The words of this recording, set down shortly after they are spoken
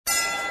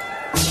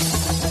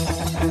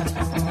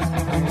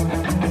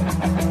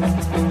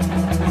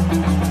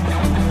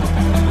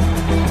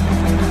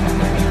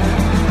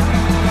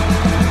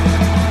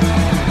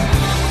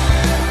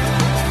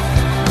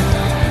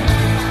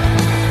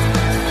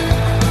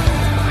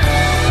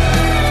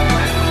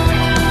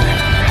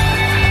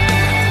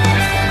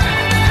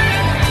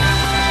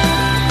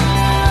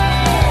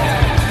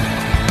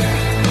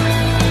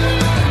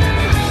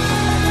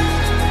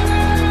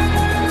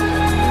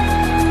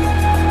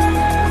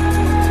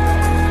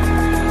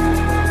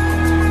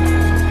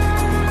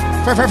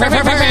Hey,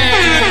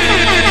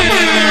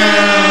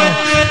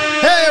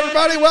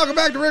 everybody. Welcome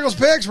back to Riggle's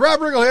Picks. Rob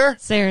Riggle here.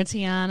 Sarah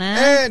Tiana.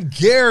 And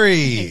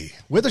Gary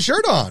with a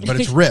shirt on, but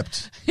it's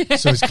ripped.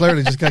 So he's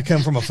clearly just got to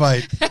come from a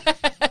fight.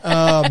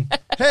 Hey,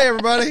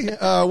 everybody.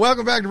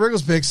 Welcome back to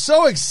Riggle's Picks.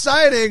 So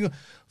exciting.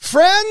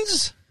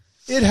 Friends,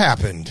 it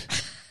happened.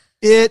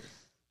 It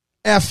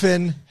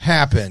effing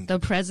happened. The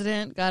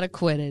president got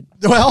acquitted.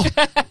 Well,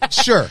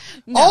 sure.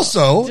 No,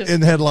 also,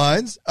 in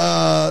headlines,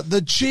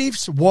 the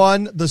Chiefs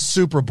won the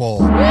Super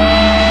Bowl.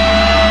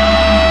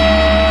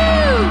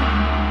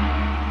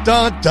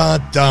 Dun,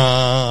 dun,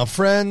 dun.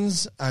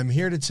 Friends, I'm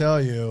here to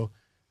tell you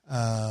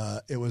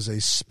it was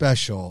a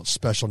special,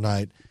 special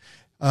night.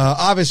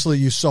 Obviously,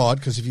 you saw it,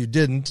 because if you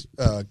didn't,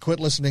 quit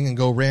listening and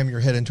go ram your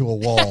head into a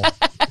wall.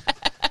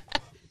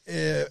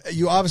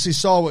 You obviously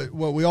saw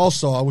what we all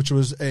saw, which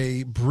was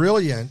a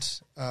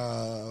brilliant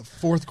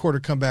fourth quarter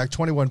comeback,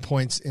 21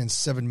 points in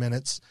 7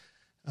 minutes.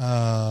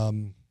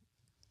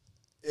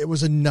 It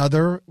was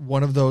another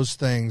one of those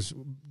things.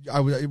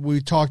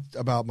 We talked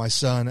about my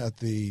son at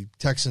the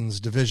Texans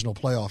divisional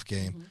playoff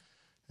game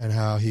and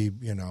how he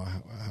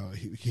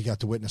got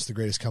to witness the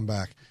greatest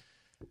comeback.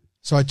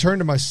 So I turned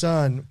to my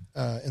son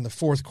in the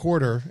fourth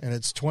quarter, and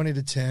it's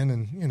 20-10,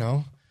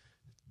 and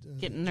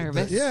getting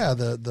nervous.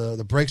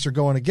 The brakes are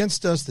going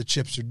against us. The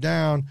chips are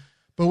down,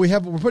 but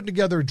we're putting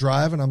together a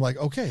drive, and I'm like,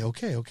 okay.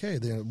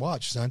 Then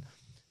watch, son.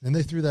 And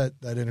they threw that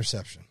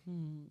interception,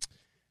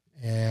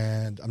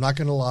 and I'm not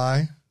going to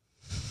lie.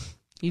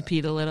 You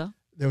peed a little.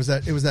 It was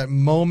that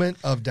moment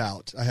of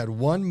doubt. I had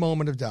one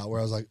moment of doubt where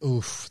I was like,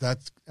 oof,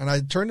 and I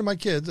turned to my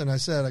kids and I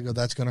said,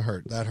 that's going to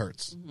hurt. That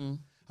hurts. Mm-hmm.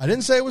 I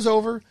didn't say it was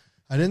over.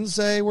 I didn't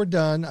say we're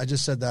done. I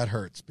just said that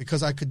hurts,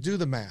 because I could do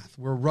the math.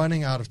 We're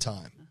running out of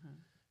time.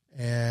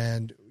 Mm-hmm.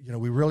 And,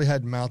 we really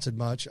hadn't mounted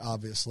much,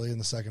 obviously, in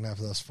the second half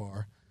thus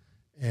far.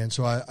 And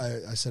so I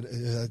said,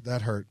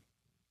 that hurt.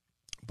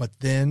 But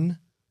then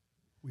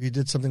we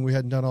did something we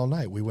hadn't done all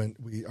night.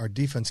 Our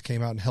defense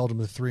came out and held them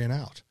to 3 and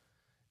out.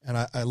 And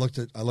I looked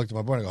at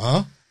my boy and I go,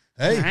 huh?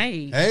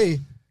 Hey.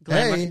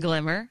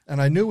 Glimmer.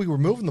 And I knew we were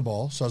moving the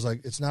ball, so I was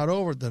like, it's not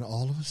over. Then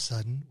all of a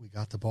sudden, we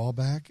got the ball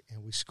back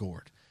and we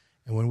scored.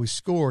 And when we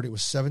scored, it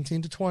was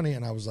 17-20,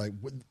 and I was like,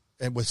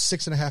 and with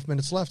 6.5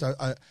 minutes left,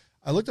 I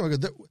looked at him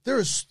and I go,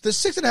 the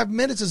 6.5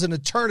 minutes is an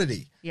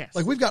eternity. Yes.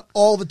 Like, we've got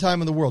all the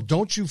time in the world.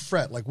 Don't you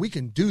fret. Like, we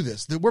can do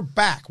this. We're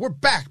back. We're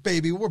back,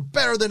 baby. We're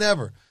better than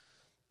ever.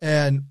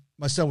 And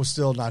my son was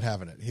still not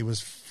having it. He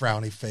was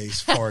frowny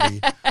face,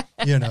 farty,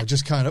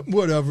 just kind of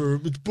whatever,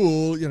 it's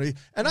bull,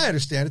 And I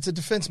understand it's a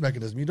defense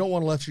mechanism. You don't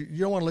want to let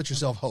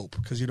yourself hope,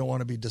 because you don't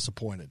want to be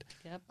disappointed.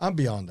 Yep. I'm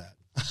beyond that.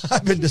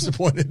 I've been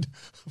disappointed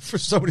for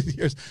so many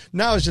years.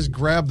 Now it's just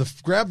grab the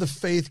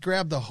faith,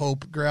 grab the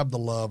hope, grab the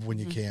love when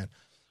you can.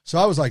 So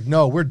I was like,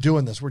 no, we're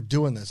doing this. We're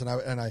doing this. And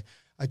I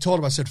told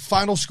him, I said,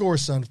 final score,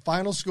 son.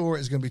 Final score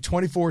is going to be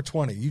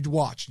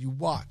 24-20. You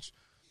watch.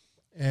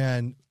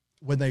 And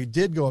when they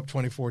did go up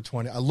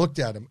 24-20, I looked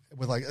at him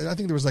with I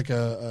think there was like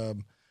a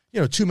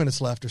 2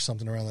 minutes left or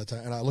something around that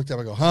time. And I looked at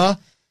him and I go,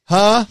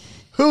 huh?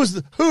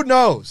 Who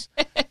knows?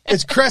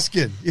 It's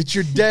Kreskin. It's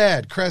your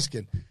dad,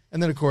 Kreskin.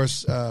 And then, of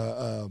course,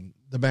 the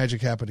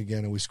magic happened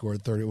again, and we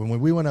scored 30. When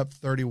we went up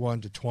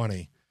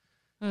 31-20,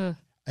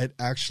 it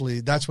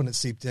actually, that's when it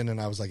seeped in, and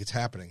I was like, it's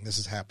happening. This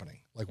is happening.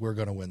 Like, we're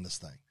going to win this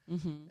thing.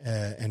 Mm-hmm.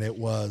 And it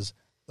was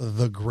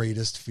the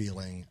greatest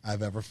feeling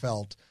I've ever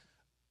felt,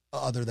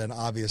 other than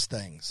obvious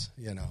things,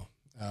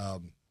 Their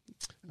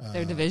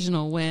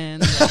divisional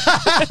win.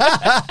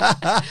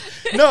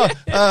 No,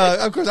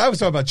 of course, I was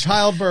talking about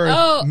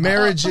childbirth,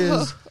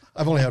 marriages.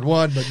 I've only had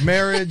one, but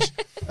marriage,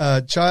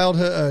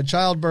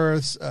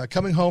 childbirths,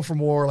 coming home from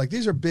war, like,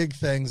 these are big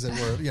things that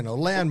were,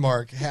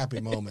 landmark happy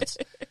moments.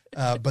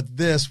 But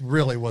this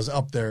really was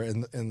up there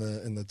in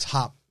the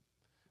top.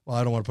 Well,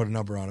 I don't want to put a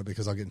number on it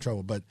because I'll get in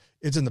trouble, but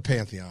it's in the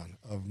pantheon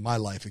of my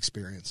life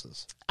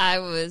experiences. I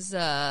was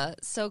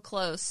so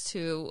close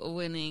to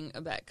winning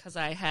a bet because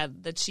I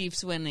had the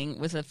Chiefs winning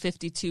with a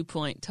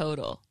 52-point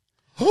total.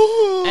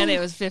 And it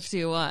was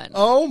 51.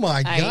 Oh,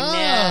 my God. I know.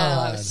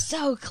 I was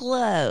so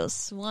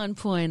close. 1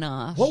 point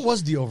off. What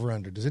was the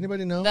over-under? Does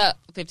anybody know?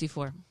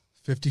 54.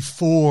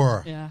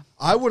 54. Yeah.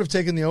 I would have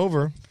taken the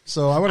over,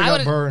 so I would have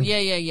got burned.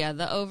 Yeah.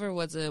 The over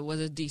was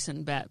a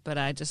decent bet, but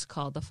I just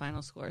called the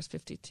final score as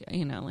 52.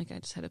 I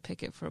just had to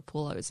pick it for a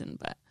pool I was in,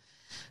 but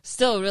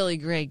still a really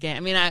great game. I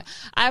mean,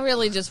 I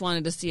really just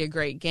wanted to see a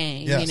great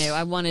game. Yes.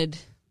 I wanted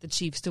the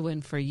Chiefs to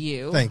win for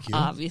you. Thank you.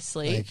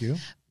 Obviously. Thank you.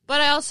 But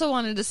I also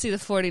wanted to see the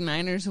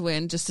 49ers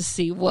win just to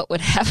see what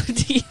would happen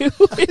to you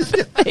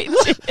if they did.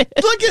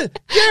 Look at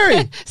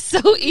Gary.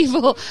 So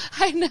evil.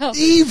 I know.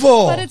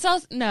 Evil. But it's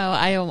also no,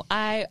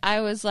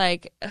 I was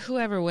like,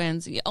 whoever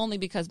wins, only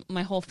because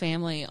my whole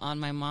family on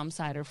my mom's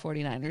side are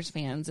 49ers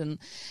fans, and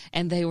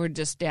they were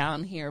just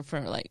down here for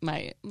like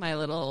my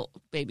little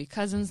baby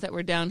cousins that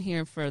were down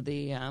here for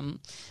the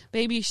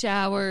baby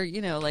shower,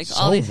 like so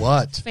all these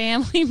what?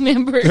 family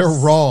members. They're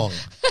wrong.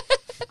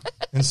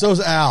 And so's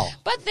Al.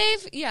 But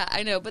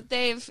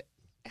they've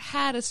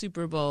had a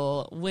Super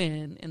Bowl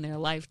win in their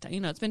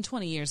lifetime. It's been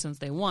 20 years since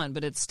they won,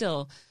 but it's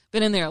still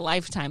been in their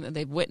lifetime that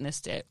they've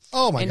witnessed it.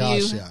 Oh, my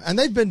gosh, yeah. And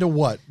they've been to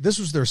what? This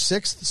was their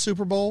 6th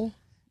Super Bowl?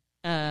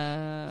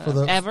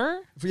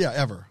 Ever?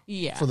 Ever.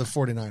 Yeah. For the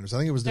 49ers. I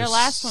think it was their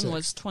last 6th. one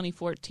was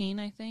 2014,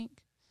 I think.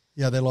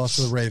 Yeah, they lost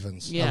to the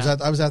Ravens. Yeah.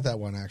 I was at that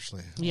one,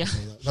 actually. Yeah.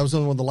 That was the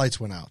one when the lights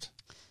went out.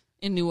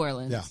 In New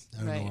Orleans. Yeah.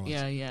 Right. New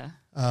Orleans. Yeah.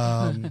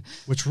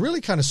 Which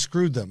really kind of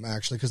screwed them,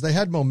 actually, because they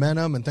had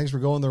momentum and things were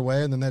going their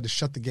way, and then they had to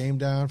shut the game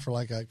down for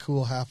like a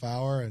cool half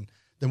hour, and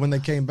then when they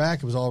came back,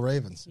 it was all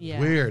Ravens.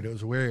 It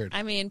was weird.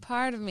 I mean,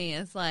 part of me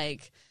is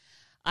like,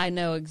 I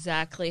know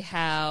exactly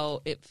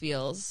how it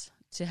feels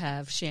to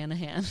have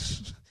Shanahan.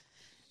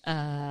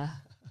 I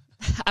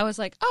was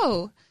like,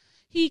 oh,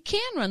 he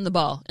can run the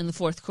ball in the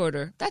fourth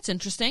quarter. That's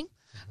interesting,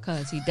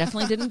 because he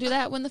definitely didn't do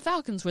that when the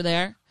Falcons were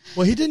there.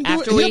 Well, he didn't do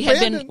after it. we had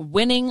been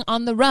winning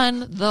on the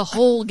run the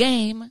whole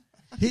game.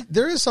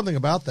 There is something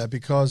about that,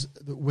 because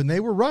when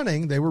they were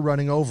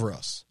running over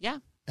us. Yeah.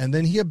 And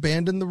then he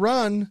abandoned the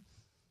run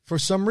for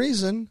some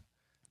reason.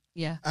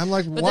 Yeah. I'm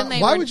like,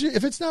 why would you,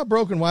 if it's not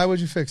broken, why would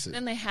you fix it?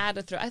 Then they had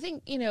to throw. I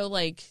think,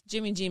 like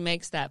Jimmy G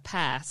makes that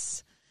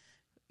pass,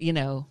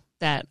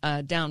 that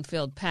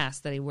downfield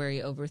pass where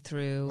he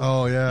overthrew.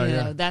 Oh,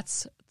 yeah,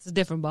 It's a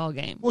different ball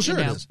game. Well, sure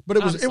it is. But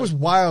it was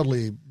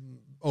wildly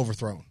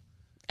overthrown.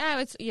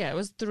 It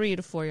was 3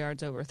 to 4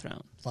 yards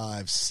overthrown.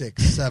 5,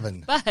 6,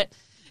 7. But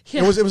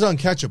yeah. It was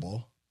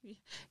uncatchable.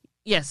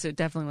 Yes, it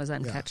definitely was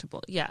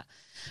uncatchable. Yeah.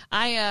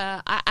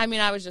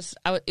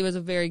 It was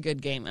a very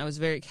good game. I was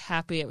very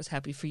happy. I was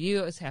happy for you.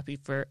 I was happy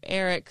for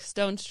Eric,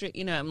 Stone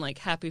Street. I'm like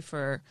happy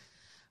for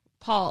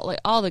Paul,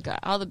 like all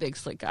the big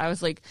slick guy. I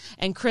was like,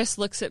 and Chris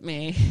looks at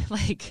me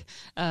like,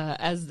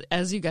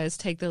 as you guys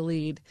take the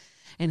lead,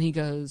 and he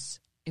goes,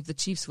 if the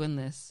Chiefs win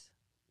this,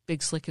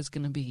 Big Slick is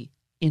going to be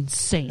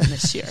insane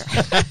this year.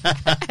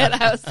 And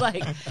I was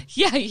like,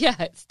 yeah,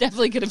 it's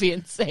definitely going to be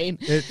insane.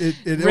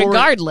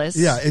 Regardless.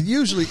 It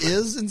usually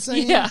is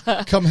insane.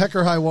 Come heck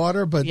or high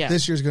water, but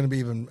this year's going to be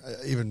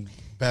even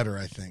better,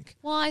 I think.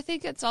 Well, I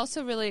think it's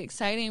also really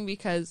exciting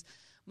because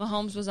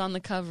Mahomes was on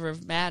the cover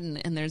of Madden,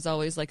 and there's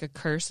always like a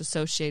curse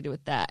associated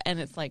with that. And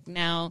it's like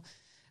now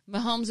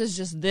Mahomes is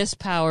just this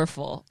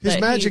powerful. His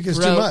magic is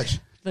too much.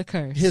 The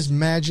curse. His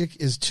magic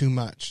is too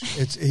much.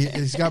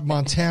 He's got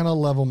Montana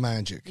level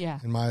magic.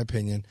 In my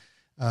opinion.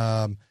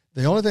 The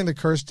only thing the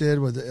curse did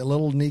was a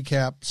little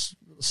kneecap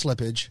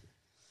slippage,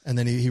 and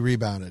then he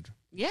rebounded.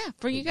 Yeah,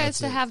 for you guys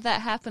to have that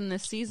happen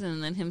this season,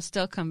 and then him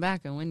still come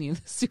back and win you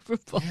the Super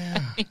Bowl.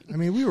 Yeah, I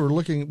mean, we were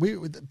looking.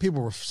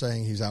 People were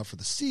saying he's out for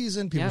the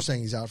season. People were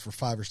saying he's out for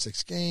 5 or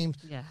 6 games.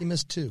 Yeah, he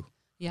missed 2.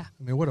 Yeah,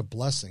 I mean, what a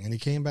blessing, and he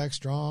came back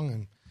strong.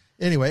 And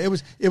anyway, it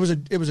was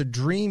a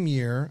dream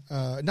year,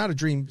 not a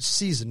dream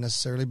season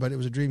necessarily, but it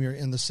was a dream year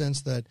in the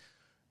sense that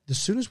as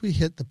soon as we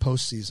hit the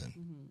postseason,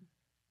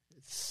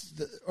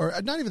 or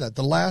not even that,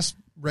 the last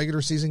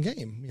regular season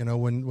game,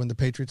 when the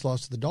Patriots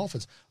lost to the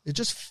Dolphins, it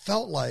just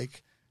felt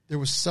like there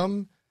was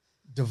some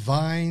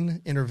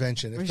divine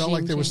intervention. It felt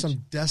like there was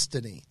some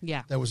destiny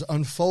that was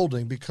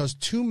unfolding because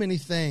too many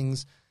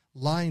things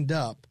lined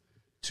up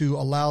to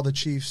allow the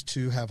Chiefs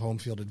to have home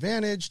field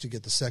advantage, to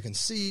get the second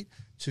seat,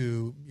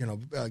 to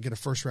get a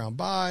first round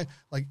bye,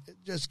 like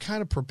just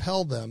kind of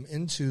propel them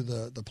into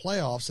the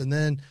playoffs. And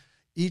then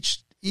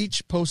each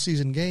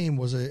postseason game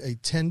was a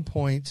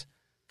 10-point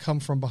come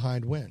from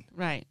behind win.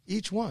 Right.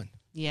 Each one.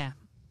 Yeah.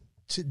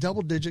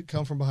 Double digit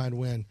come from behind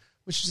win,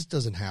 which just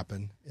doesn't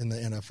happen in the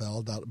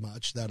NFL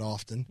that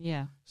often.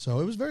 Yeah. So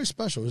it was very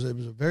special. It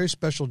was a very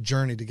special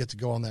journey to get to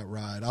go on that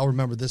ride. I'll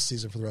remember this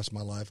season for the rest of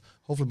my life.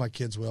 Hopefully my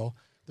kids will.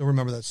 They'll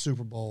remember that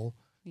Super Bowl.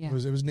 Yeah. It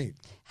was neat.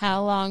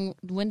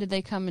 When did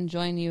they come and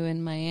join you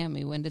in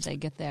Miami? When did they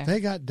get there? They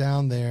got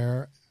down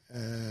there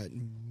at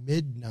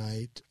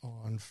midnight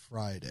on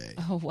Friday.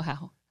 Oh,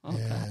 wow. Okay.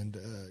 And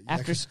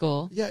after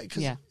school,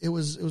 because it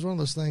was one of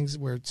those things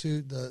where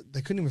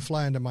they couldn't even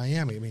fly into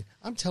Miami. I mean,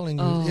 I'm telling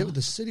you,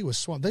 the city was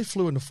swamped. They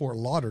flew into Fort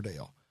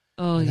Lauderdale.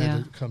 Oh, and yeah,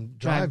 had to come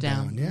drive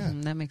down. Yeah,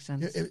 that makes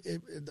sense.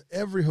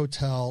 Every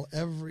hotel,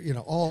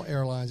 all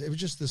airlines. It was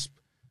just this.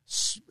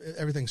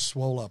 Everything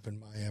swole up in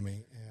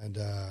Miami, and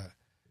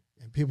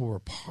people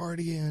were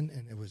partying,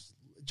 and it was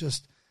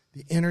just.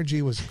 The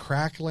energy was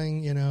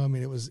crackling. I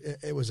mean, it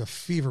was a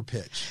fever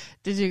pitch.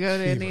 Did you go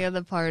to any of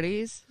the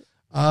parties?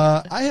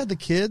 I had the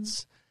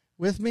kids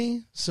with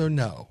me, so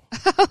no.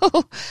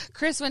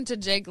 Chris went to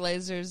Jake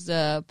Glazer's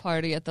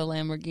party at the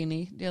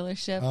Lamborghini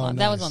dealership. Oh, nice.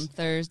 That was on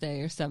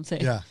Thursday or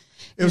something. Yeah,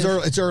 it was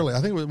early. It's early.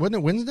 I think wasn't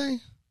it Wednesday?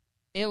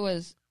 It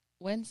was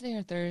Wednesday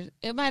or Thursday.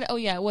 It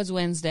was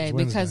Wednesday, It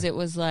was because Wednesday. it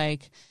was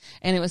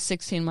and it was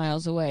 16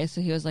 miles away.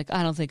 So he was like,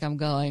 I don't think I'm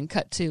going.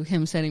 Cut to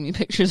him sending me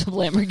pictures of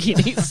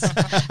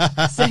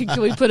Lamborghinis saying,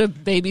 can we put a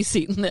baby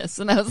seat in this?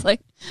 And I was like,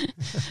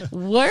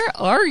 where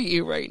are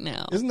you right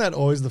now? Isn't that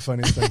always the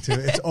funniest thing too?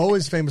 It's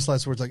always famous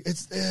last words like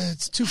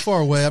it's too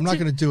far away. I'm not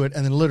going to do it,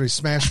 and then literally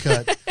smash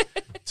cut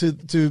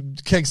to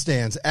keg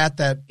stands at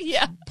that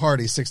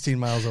party 16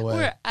 miles away.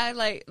 Where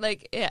I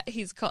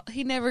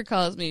he never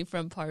calls me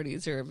from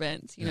parties or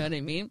events, you know what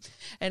I mean?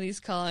 And he's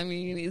calling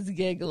me and he's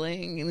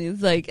giggling and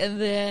he's like,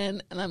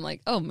 and I'm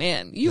like, oh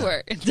man, you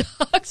are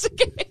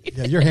intoxicated.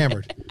 Yeah, you're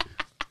hammered.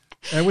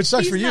 And which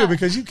sucks He's for you not.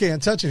 because you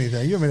can't touch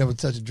anything. You haven't been able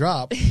to touch a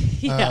drop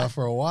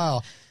for a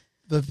while.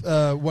 This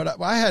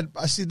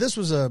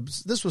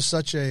was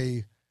such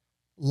a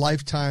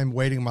lifetime,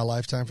 waiting my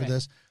lifetime for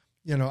this.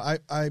 You know,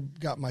 I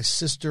got my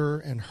sister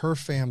and her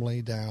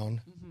family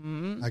down.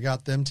 Mm-hmm. I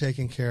got them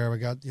taken care of. I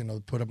got,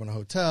 put up in a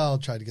hotel,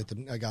 tried to get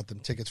them. I got them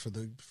tickets for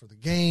the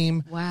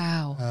game.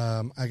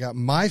 Wow. I got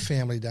my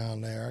family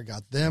down there. I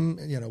got them,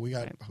 we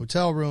got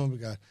hotel room. We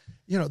got,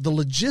 the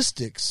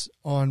logistics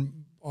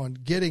on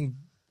getting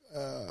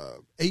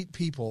 8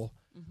 people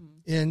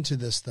into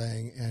this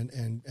thing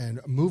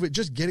and move it,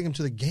 just getting them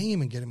to the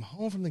game and get them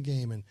home from the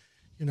game. And,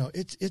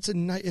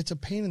 it's a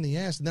pain in the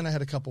ass. And then I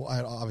had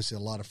obviously a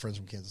lot of friends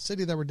from Kansas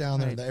City that were down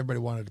there. That everybody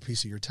wanted a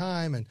piece of your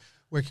time and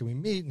where can we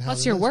meet? And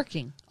Plus you're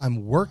working.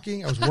 I'm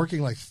working. I was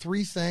working like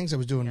 3 things. I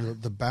was doing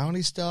the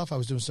bounty stuff. I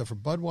was doing stuff for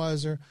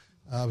Budweiser.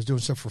 I was doing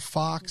stuff for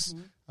Fox.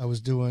 Mm-hmm. I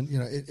was doing,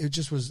 it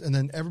just was, and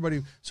then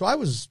everybody, so I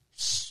was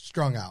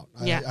strung out.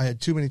 I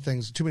had too many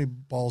things, too many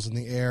balls in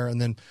the air.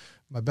 And then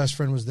my best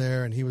friend was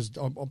there and he was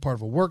part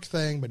of a work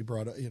thing, but he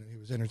brought, he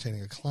was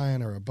entertaining a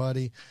client or a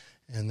buddy.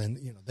 And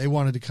then, they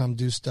wanted to come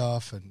do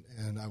stuff.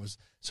 And I was,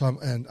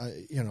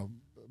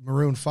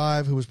 Maroon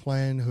 5 who was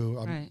playing,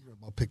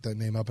 I'll pick that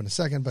name up in a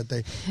second, but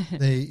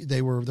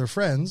they're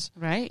friends.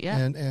 Right. Yeah.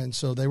 And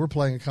so they were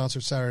playing a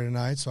concert Saturday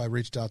night. So I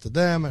reached out to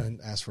them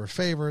and asked for a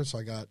favor. So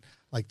I got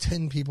like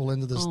 10 people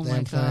into this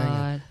damn thing.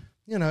 And,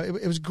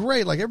 it was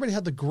great. Like everybody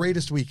had the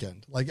greatest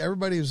weekend. Like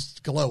everybody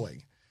was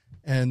glowing.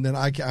 And then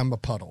I'm a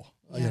puddle.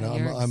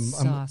 Yeah,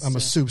 I'm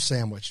a soup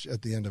sandwich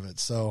at the end of it.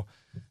 So,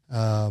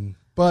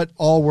 but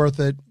all worth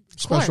it.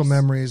 Special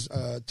memories.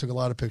 Took a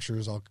lot of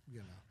pictures.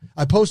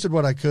 I posted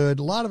what I could.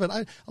 A lot of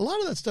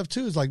that stuff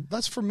too is like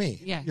that's for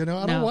me. Yeah.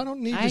 I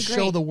don't need to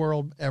show the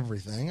world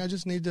everything. I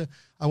just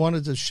I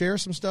wanted to share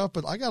some stuff,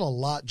 but I got a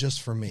lot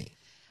just for me.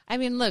 I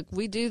mean, look,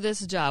 we do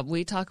this job.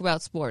 We talk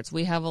about sports.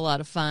 We have a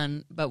lot of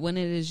fun, but when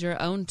it is your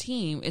own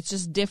team, it's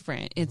just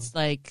different. It's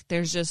like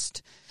there's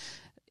just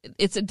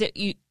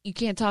you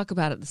can't talk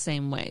about it the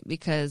same way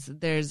because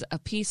there's a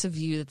piece of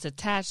you that's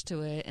attached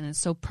to it and it's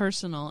so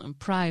personal and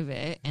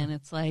private and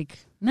it's like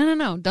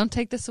no, don't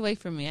take this away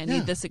from me. I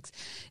need this.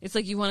 It's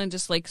like you want to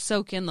just like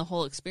soak in the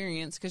whole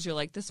experience because you're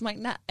like, this might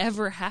not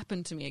ever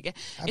happen to me again.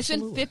 Absolutely. It's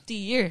been 50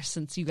 years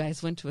since you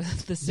guys went to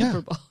the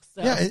Super Bowl.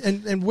 So. Yeah,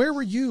 and where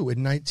were you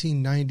in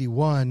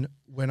 1991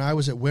 when I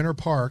was at Winter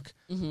Park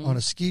on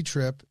a ski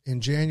trip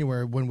in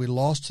January when we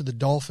lost to the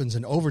Dolphins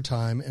in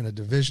overtime in a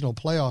divisional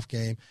playoff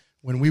game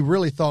when we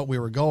really thought we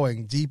were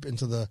going deep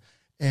into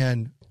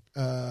and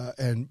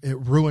it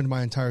ruined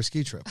my entire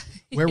ski trip.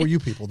 Where were you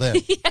people then?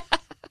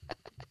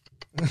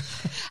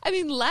 I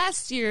mean,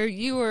 last year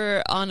you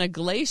were on a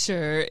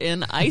glacier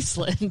in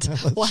Iceland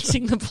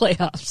watching the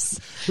playoffs.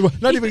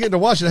 Not even getting to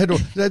watch it. I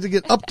had to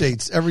get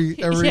updates every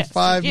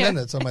 5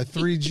 minutes on my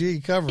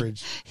 3G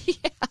coverage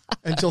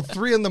until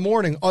 3 a.m.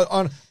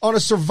 on a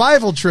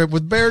survival trip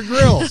with Bear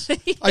Grylls.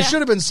 I should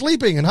have been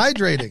sleeping and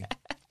hydrating.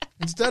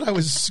 Instead, I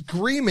was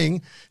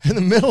screaming in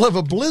the middle of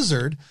a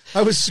blizzard.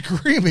 I was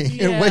screaming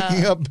and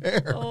waking up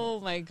Bear. Oh,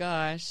 my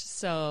gosh.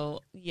 So,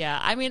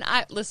 I mean,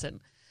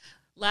 listen.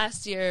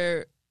 Last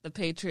year, the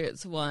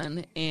Patriots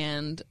won,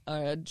 and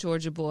a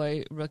Georgia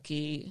boy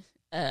rookie,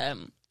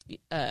 got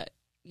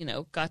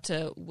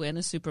to win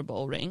a Super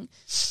Bowl ring.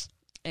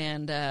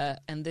 And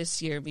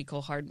this year,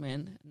 Mecole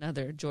Hardman,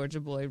 another Georgia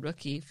boy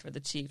rookie for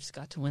the Chiefs,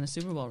 got to win a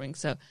Super Bowl ring.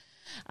 So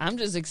I'm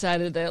just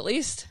excited that at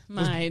least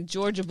my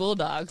Georgia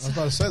Bulldogs. I was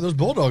about to say those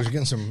Bulldogs are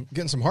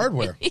getting some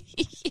hardware.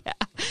 Yeah.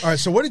 All right.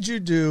 So what did you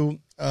do?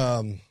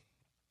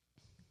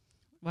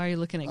 Why are you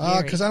looking at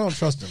Gary? Because I don't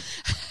trust him.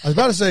 I was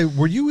about to say,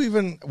 were you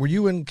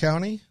in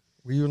county?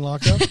 Were you in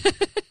lockup?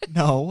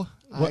 No.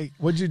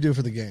 What'd you do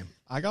for the game?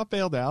 I got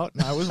bailed out.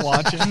 I was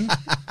watching.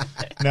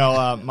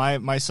 No,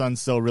 my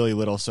son's still really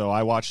little, so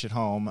I watched at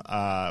home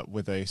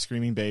with a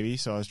screaming baby.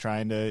 So I was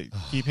trying to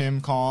keep him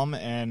calm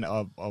and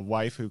a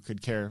wife who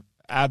could care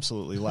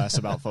absolutely less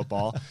about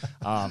football.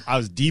 I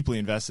was deeply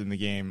invested in the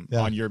game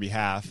on your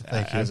behalf.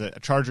 Thank you. As a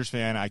Chargers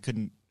fan, I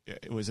couldn't.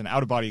 It was an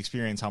out-of-body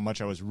experience how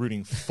much I was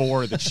rooting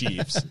for the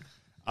Chiefs.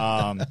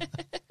 But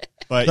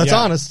that's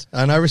honest,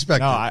 and I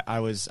respect it. I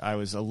was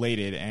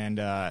elated, and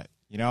I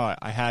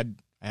had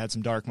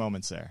some dark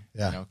moments there.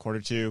 Yeah.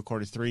 Quarter 2,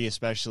 quarter 3,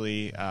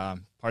 especially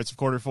parts of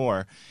quarter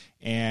 4,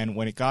 and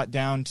when it got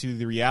down to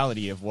the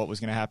reality of what was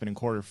going to happen in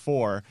quarter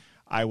 4,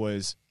 I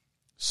was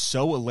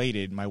so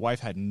elated. My wife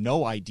had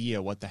no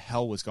idea what the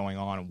hell was going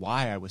on and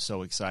why I was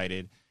so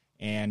excited.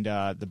 And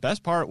the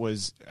best part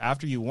was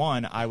after you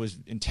won, I was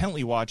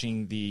intently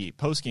watching the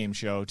post-game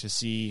show to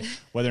see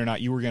whether or not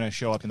you were going to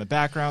show up in the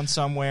background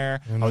somewhere.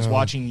 I was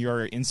watching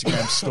your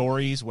Instagram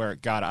stories where,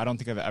 God, I don't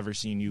think I've ever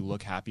seen you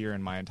look happier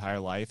in my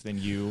entire life than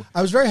you.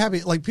 I was very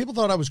happy. Like, people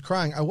thought I was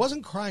crying. I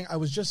wasn't crying. I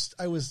was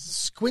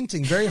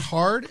squinting very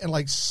hard and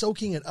like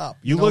soaking it up.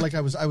 You know, like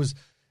I was, I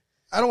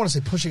don't want to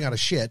say pushing out of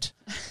shit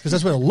because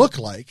that's what it looked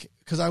like.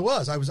 Because I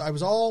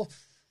was all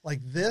like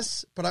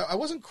this, but I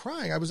wasn't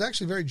crying. I was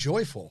actually very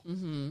joyful.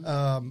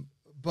 Mm-hmm.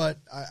 But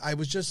I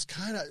was just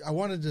I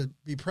wanted to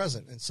be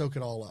present and soak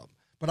it all up.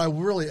 But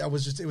it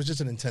was just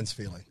an intense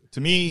feeling.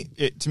 To me,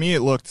 it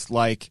looked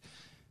like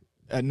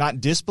not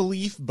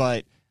disbelief,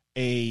 but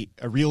a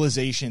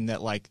realization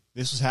that like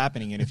this was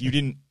happening, and if you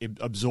didn't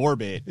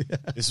absorb it,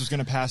 this was going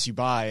to pass you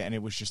by, and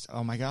it was just,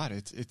 oh my God,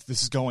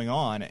 this is going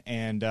on.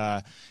 And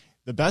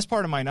the best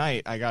part of my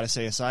night, I got to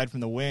say, aside from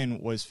the win,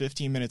 was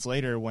 15 minutes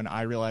later when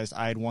I realized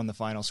I had won the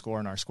final score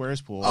in our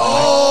squares pool.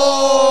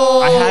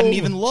 Oh! I hadn't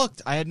even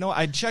looked.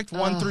 I'd checked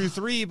 1 through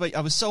 3, but I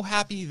was so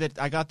happy that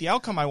I got the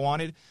outcome I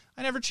wanted.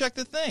 I never checked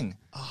the thing.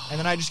 And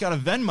then I just got a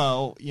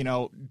Venmo,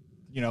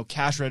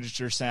 cash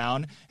register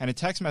sound and a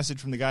text message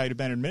from the guy who'd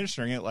been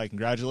administering it, like,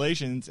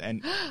 congratulations.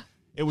 And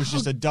it was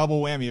just a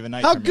double whammy of a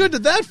night. How good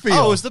did that feel?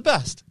 Oh, it was the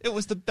best. It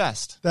was the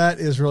best. That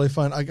is really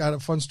fun. I got a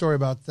fun story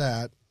about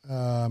that.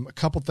 A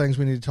couple things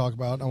we need to talk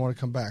about. I want to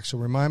come back. So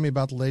remind me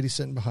about the lady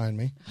sitting behind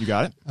me. You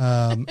got it.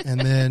 And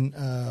then,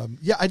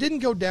 I didn't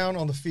go down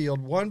on the field.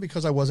 One,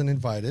 because I wasn't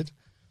invited.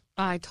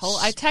 I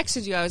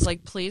texted you. I was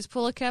like, please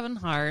pull a Kevin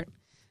Hart.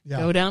 Yeah.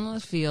 Go down on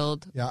the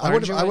field. Yeah, I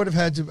would have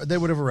had to. They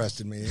would have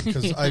arrested me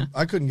because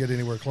I couldn't get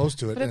anywhere close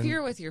to it. But if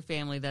you're with your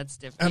family, that's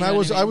different. And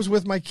I was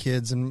with my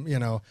kids, and it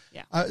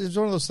was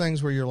one of those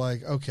things where you're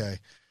like, okay,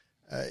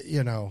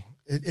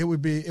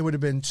 it would have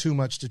been too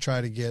much to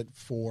try to get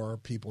 4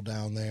 people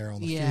down there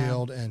on the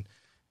field,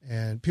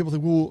 and people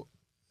think, well,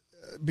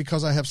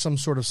 because I have some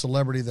sort of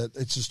celebrity that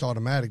it's just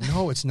automatic.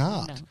 No, it's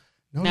not.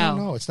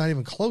 No, it's not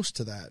even close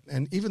to that.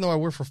 And even though I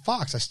work for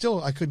Fox,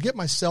 I could get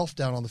myself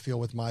down on the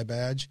field with my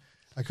badge.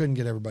 I couldn't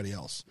get everybody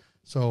else.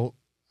 So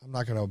I'm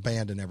not going to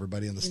abandon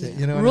everybody in the state.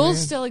 You know what Rules I mean?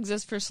 still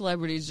exist for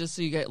celebrities, just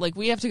so you get, like,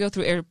 we have to go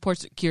through airport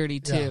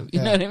security too.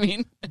 You know what I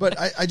mean? But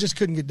I just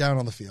couldn't get down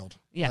on the field.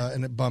 Yeah.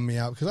 And it bummed me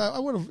out because I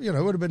would have,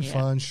 it would have been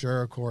fun,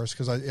 sure, of course,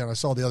 because I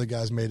saw the other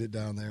guys made it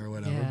down there or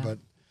whatever. Yeah. But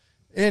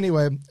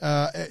anyway,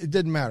 it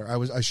didn't matter.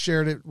 I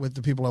shared it with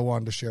the people I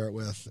wanted to share it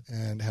with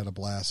and had a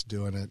blast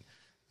doing it.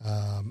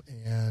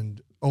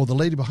 The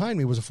lady behind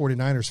me was a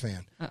 49ers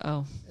fan.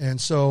 Uh-oh.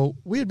 And so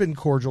we had been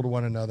cordial to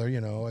one another.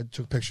 I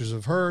took pictures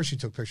of her. She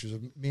took pictures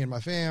of me and my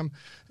fam.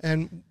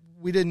 And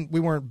we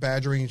weren't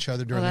badgering each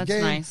other during the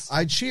game. Nice.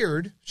 I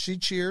cheered. She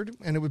cheered.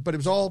 And it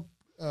was all,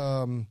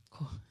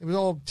 it was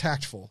all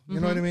tactful. You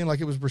know what I mean?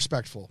 Like, it was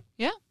respectful.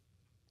 Yeah.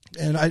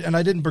 And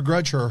I didn't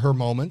begrudge her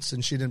moments,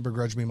 and she didn't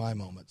begrudge me my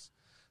moments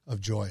of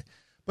joy.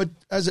 But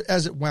as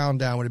it wound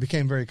down, when it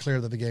became very clear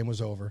that the game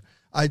was over,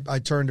 I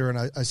turned to her and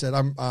I said,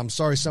 I'm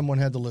sorry someone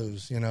had to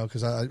lose,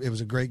 because it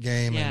was a great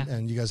game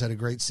and you guys had a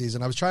great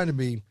season. I was trying to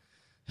be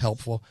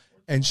helpful.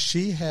 And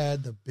she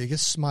had the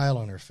biggest smile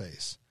on her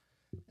face.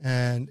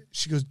 And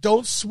she goes,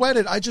 don't sweat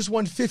it. I just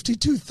won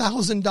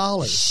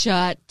 $52,000.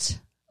 Shut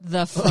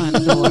the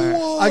front door.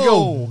 I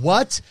go,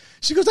 what?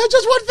 She goes, I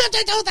just won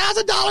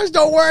 $52,000.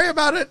 Don't worry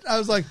about it. I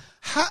was like,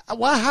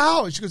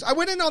 how? She goes, I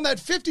went in on that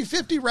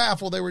 50-50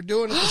 raffle they were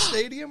doing at the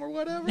stadium or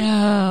whatever.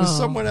 No. With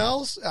someone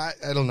else.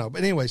 I don't know.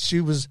 But anyway,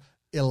 she was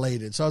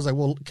elated. So I was like,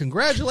 well,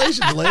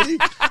 congratulations, lady.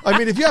 I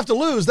mean, if you have to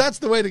lose, that's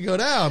the way to go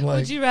down. Like,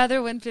 would you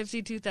rather win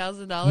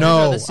 $52,000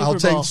 no, or the Super I'll Bowl?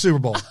 take the Super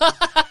Bowl.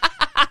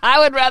 I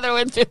would rather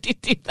win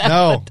 $52,000.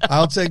 No,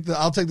 I'll take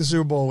the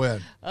Super Bowl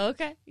win.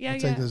 Okay. Yeah,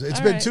 Take this. It's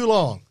All been right. too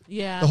long.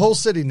 Yeah. The whole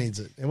city needs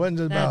it. It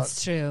wasn't about.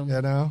 That's true.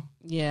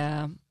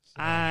 Yeah.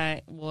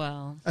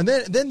 And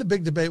then the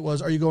big debate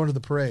was, are you going to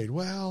the parade?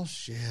 Well,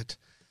 shit.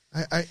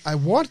 I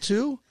want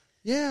to.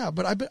 Yeah,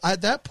 but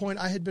at that point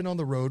I had been on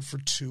the road for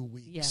 2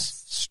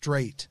 weeks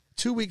straight.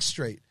 2 weeks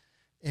straight.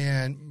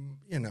 And,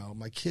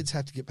 my kids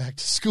had to get back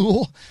to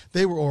school.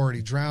 They were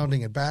already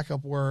drowning in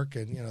backup work.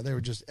 And, they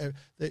were just,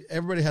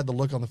 everybody had the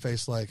look on the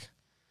face like,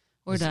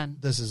 we're done.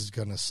 This is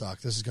going to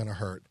suck. This is going to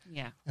hurt.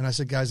 Yeah. And I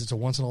said, guys, it's a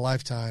once in a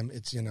lifetime.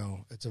 It's,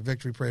 it's a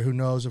victory parade. Who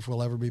knows if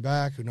we'll ever be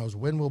back? Who knows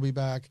when we'll be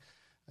back?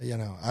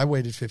 I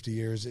waited 50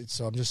 years.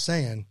 So I'm just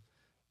saying,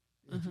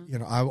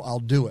 I'll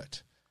do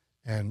it.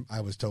 And I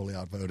was totally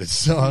outvoted.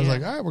 So I was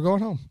like, all right, we're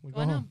going home. We're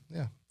going home.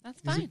 Yeah.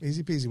 That's fine.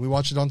 Easy peasy. We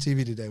watched it on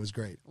TV today. It was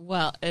great.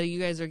 Well, you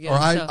guys are getting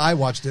I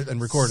watched it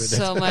and recorded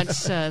so it. much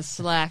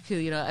slack.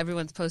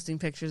 Everyone's posting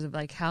pictures of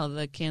like how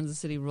the Kansas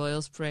City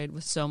Royals parade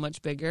was so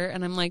much bigger.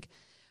 And I'm like,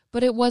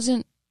 but it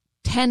wasn't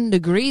 10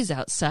 degrees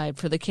outside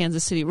for the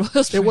Kansas City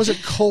Royals parade. It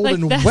wasn't cold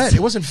and wet.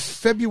 It wasn't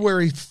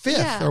February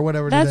 5th or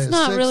whatever today is. That's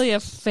not 6th. really a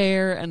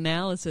fair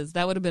analysis.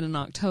 That would have been in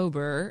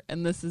October,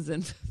 and this is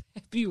in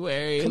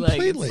February. Completely.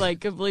 Like, it's like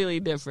completely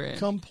different.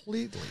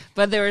 Completely.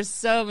 But there were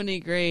so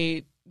many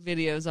great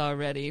videos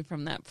already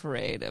from that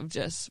parade of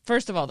just,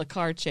 first of all, the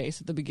car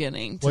chase at the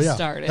beginning to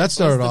start it. That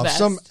started off. Best.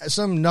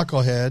 Some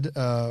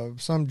knucklehead,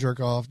 some jerk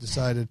off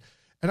decided,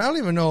 and I don't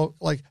even know.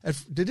 Like,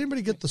 did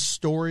anybody get the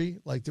story?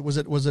 Like, was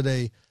it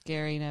a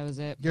Gary knows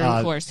it?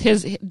 Of course,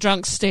 his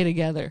drunks stay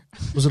together.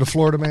 Was it a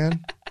Florida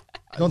man?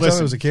 Don't tell me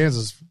it was a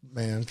Kansas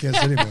man,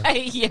 Kansas City man.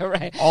 Yeah,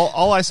 right.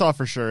 All I saw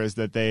for sure is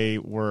that they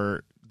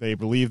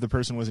believed the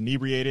person was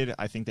inebriated.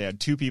 I think they had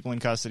 2 people in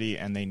custody,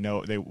 and they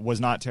know they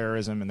was not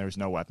terrorism, and there was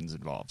no weapons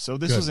involved. So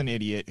this was an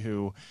idiot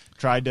who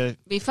tried to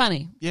be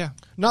funny. Yeah,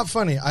 not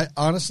funny. I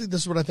honestly,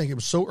 this is what I think. It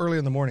was so early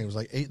in the morning. It was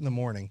like 8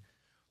 a.m.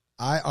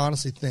 I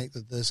honestly think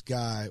that this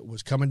guy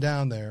was coming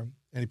down there,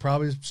 and he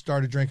probably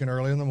started drinking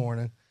early in the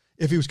morning.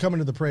 If he was coming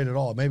to the parade at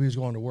all, maybe he was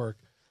going to work.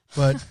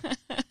 But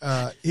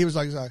he was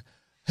like,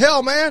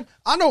 hell, man,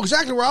 I know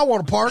exactly where I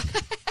want to park.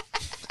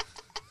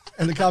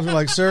 And the cops were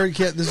like, sir, you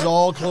can't, this is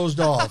all closed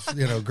off.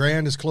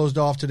 Grand is closed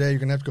off today. You're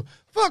going to have to go,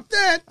 fuck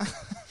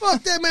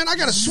that, man. I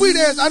got a sweet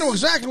ass, I know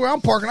exactly where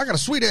I'm parking. I got a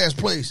sweet ass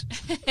place.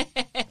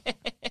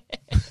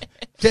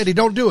 Teddy,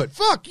 don't do it.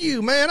 Fuck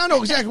you, man. I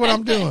know exactly what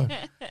I'm doing.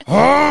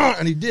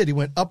 And he did. He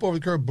went up over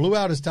the curb, blew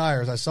out his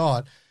tires. I saw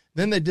it.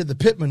 Then they did the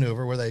pit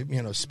maneuver where they,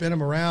 spin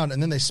him around,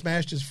 and then they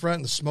smashed his front,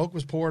 and the smoke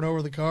was pouring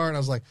over the car. And I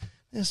was like,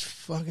 this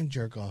fucking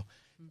jerk off.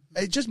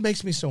 It just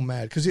makes me so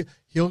mad because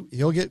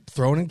he'll get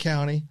thrown in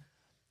county.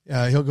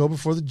 He'll go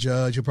before the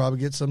judge. He'll probably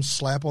get some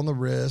slap on the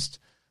wrist.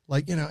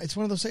 Like, it's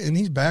one of those things. And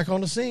he's back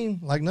on the scene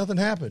like nothing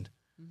happened.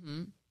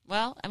 Mm-hmm.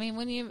 Well, I mean,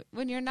 when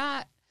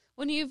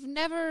you've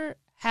never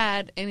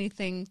had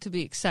anything to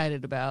be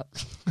excited about,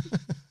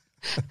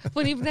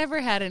 when you've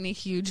never had any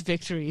huge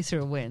victories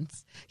or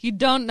wins, you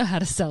don't know how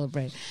to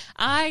celebrate.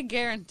 I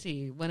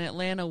guarantee when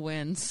Atlanta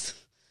wins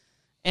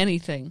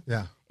anything,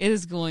 it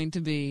is going to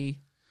be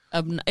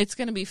it's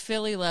going to be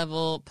Philly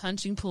level,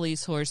 punching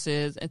police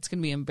horses. It's going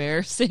to be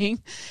embarrassing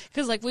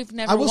because, we've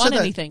never won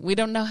anything. We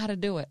don't know how to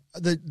do it.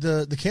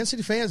 The Kansas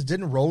City fans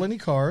didn't roll any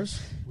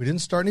cars. We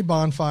didn't start any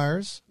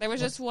bonfires. There was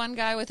just one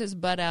guy with his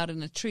butt out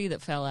in a tree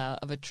that fell out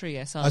of a tree.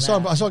 I saw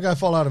a guy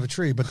fall out of a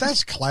tree, but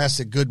that's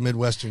classic good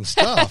Midwestern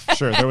stuff.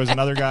 Sure. There was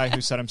another guy who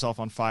set himself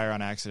on fire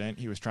on accident.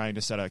 He was trying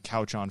to set a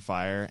couch on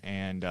fire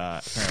and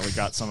apparently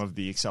got some of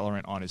the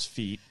accelerant on his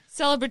feet.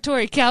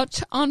 Celebratory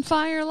couch on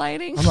fire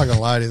lighting. I'm not going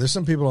to lie to you. There's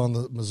some people on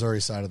the Missouri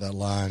side of that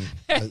line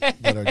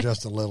that are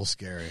just a little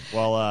scary.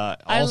 Well,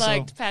 I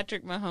liked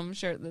Patrick Mahomes'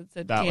 shirt that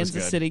said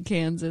Kansas City,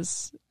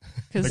 Kansas.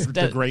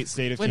 The great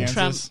state of when Kansas.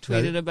 When Trump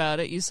tweeted about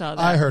it, you saw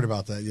that. I heard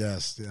about that,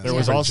 yes. There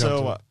was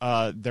also,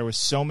 there was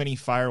so many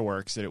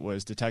fireworks that it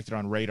was detected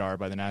on radar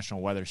by the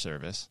National Weather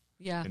Service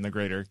in the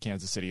greater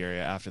Kansas City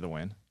area after the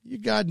win. You're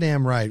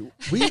goddamn right.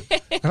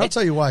 And I'll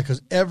tell you why,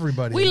 because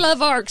everybody... We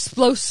love our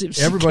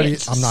explosives. Everybody,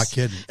 I'm not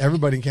kidding.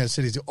 Everybody in Kansas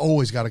City's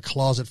always got a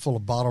closet full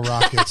of bottle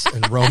rockets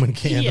and Roman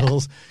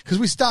candles. Because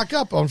we stock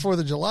up on 4th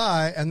of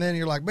July, and then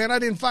you're like, man, I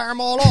didn't fire them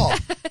all off.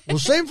 We'll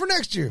save them for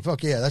next year.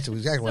 Fuck yeah, that's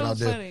exactly what I'll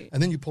do.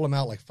 And then you pull them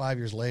out 5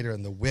 years later,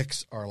 and the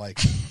wicks are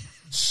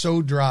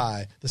so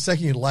dry. The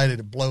second you light it,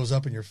 it blows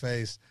up in your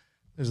face.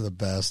 Those are the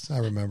best. I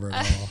remember it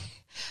all.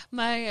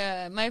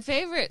 My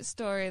favorite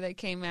story that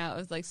came out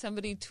was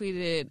somebody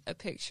tweeted a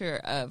picture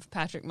of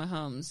Patrick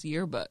Mahomes'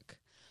 yearbook,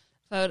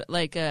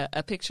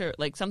 a picture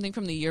something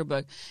from the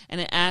yearbook,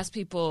 and it asked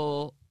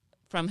people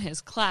from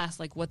his class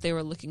what they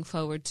were looking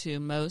forward to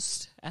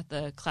most at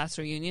the class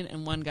reunion,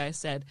 and one guy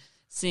said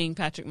seeing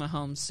Patrick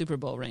Mahomes' Super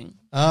Bowl ring.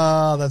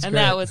 Oh, that's and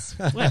great. That was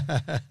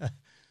what,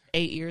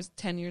 8 years,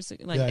 10 years,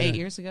 8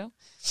 years ago.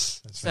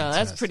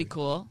 That's pretty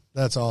cool.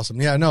 That's awesome.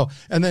 Yeah, no.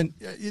 And then,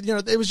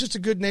 it was just a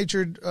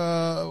good-natured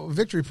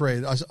victory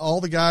parade.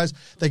 All the guys,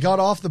 they got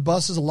off the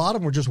buses. A lot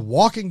of them were just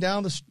walking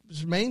down the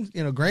main,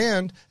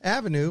 Grand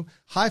Avenue,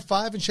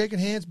 high-fiving, shaking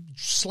hands,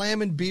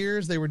 slamming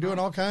beers. They were doing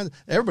all kinds.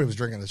 Everybody was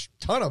drinking a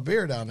ton of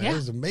beer down there. Yeah. It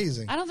was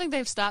amazing. I don't think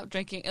they've stopped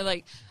drinking.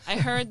 I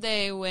heard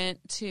they went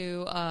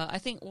to,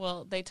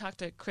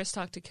 Chris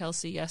talked to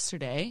Kelsey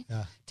yesterday.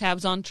 Yeah.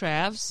 Tabs on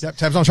Travs. Yep,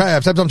 tabs on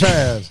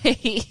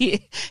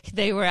Travs.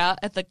 They were out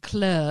at the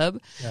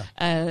club.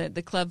 Yeah.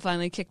 The club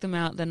finally kicked them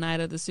out the night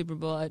of the Super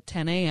Bowl at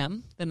 10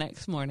 a.m. the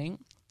next morning.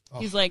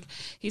 Oh.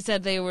 He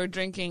said they were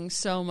drinking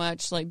so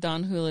much like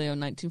Don Julio in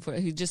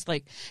 1940. He just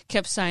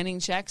kept signing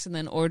checks and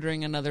then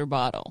ordering another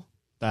bottle.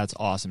 That's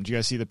awesome. Do you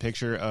guys see the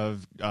picture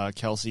of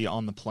Kelsey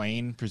on the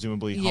plane,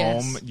 presumably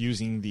home,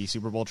 using the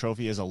Super Bowl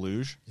trophy as a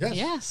luge?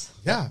 Yes.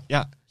 Yeah.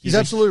 Yeah. He's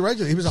absolutely right.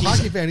 He was a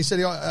hockey fan. He said,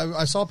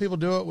 I saw people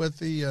do it with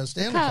the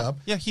Stanley Cup.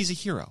 Yeah, he's a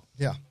hero.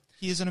 Yeah.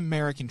 He is an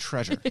American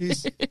treasure.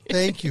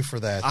 Thank you for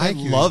that. I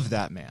love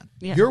that man.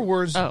 Yeah. Your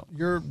words,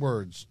 your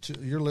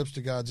lips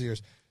to God's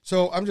ears.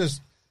 So I'm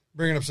just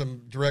bringing up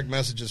some direct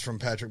messages from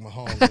Patrick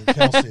Mahomes and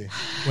Kelsey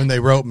when they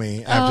wrote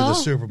me after the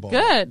Super Bowl.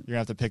 Good. You're going to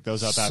have to pick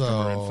those up after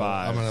Maroon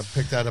 5. I'm going to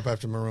pick that up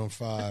after Maroon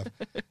 5.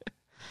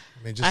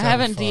 I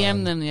haven't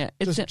DM'd them yet.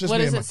 What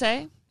does it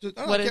say?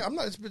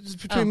 It's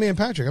between me and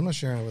Patrick. I'm not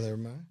sharing it with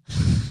everybody.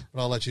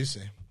 But I'll let you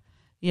see.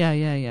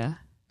 Yeah.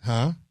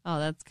 Huh? Oh,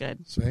 that's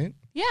good. Sweet?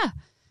 Yeah.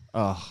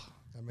 Oh,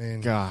 I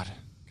mean, God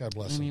God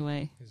bless him.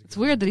 Anyway, it's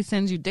weird that he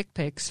sends you dick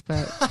pics,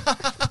 but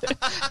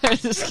I'm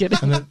just kidding.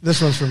 And then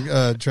this one's from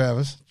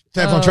Travis.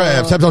 Tabs on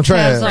Travs. Tabs on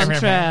Travs. Tabs on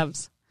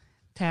Travs.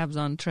 Tabs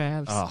on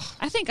Travs. Oh.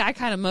 I think I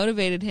kind of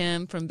motivated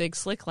him from Big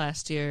Slick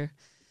last year.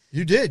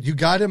 You did. You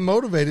got him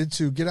motivated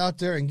to get out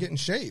there and get in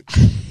shape.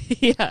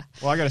 Yeah.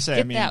 Well, I got to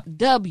say, Get that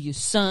W,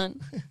 son.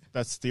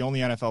 That's the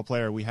only NFL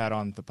player we had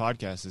on the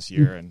podcast this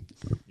year, and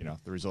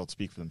the results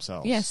speak for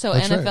themselves. Yeah, so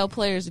That's NFL right.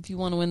 players, if you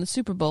want to win the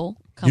Super Bowl,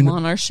 come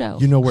on our show.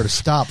 You know where to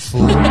stop,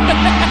 fool. A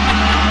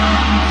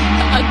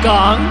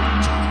gong.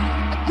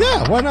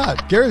 Yeah, why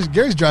not? Gary's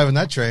driving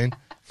that train.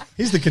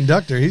 He's the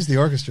conductor. He's the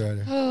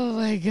orchestrator. Oh,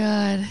 my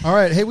God. All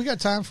right. Hey, we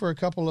got time for a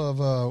couple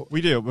of...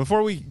 We do.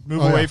 Before we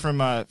move away from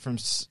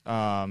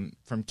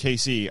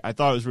KC, I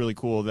thought it was really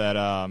cool that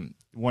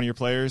one of your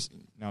players...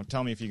 Now,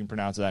 tell me if you can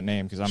pronounce that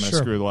name, because I'm going to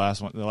screw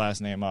the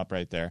last name up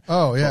right there.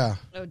 Oh, yeah.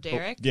 Oh,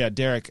 Derek? Yeah,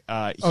 Derek.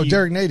 Derek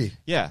Nady.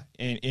 Yeah.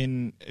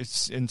 In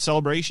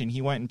celebration,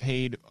 he went and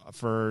paid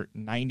for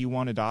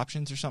 91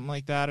 adoptions or something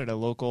like that at a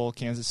local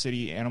Kansas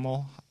City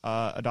animal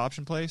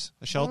adoption place,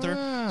 a shelter.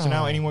 Wow. So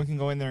now anyone can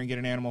go in there and get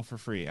an animal for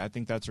free. I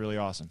think that's really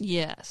awesome.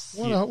 Yes.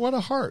 What a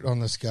heart on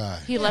this guy.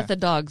 He let the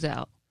dogs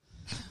out.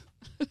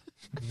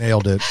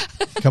 Nailed it.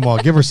 Come on,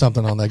 give her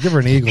something on that. Give her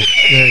an eagle.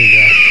 There you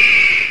go.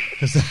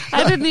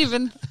 I didn't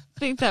even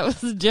think that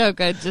was a joke.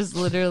 I just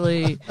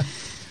literally...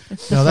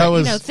 No, that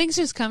was... things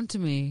just come to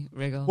me,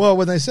 Riggle. Well,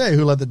 when they say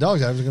who let the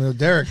dogs out, I was going to go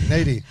Derek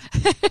Nady.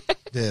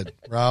 Did.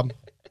 Rob.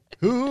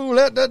 Who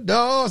let the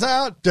dogs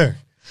out? Derek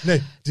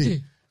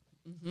Nady.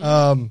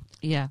 Mm-hmm.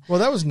 Yeah. Well,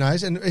 that was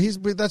nice. And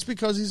that's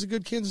because he's a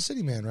good Kansas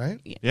City man,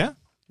 right? Yeah.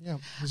 Yeah,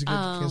 he's a good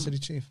Kansas City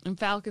Chief. In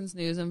Falcons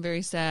news, I'm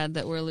very sad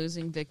that we're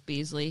losing Vic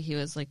Beasley. He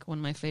was like one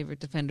of my favorite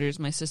defenders.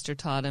 My sister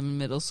taught him in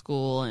middle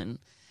school, and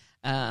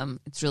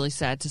it's really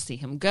sad to see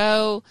him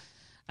go.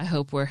 I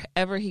hope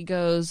wherever he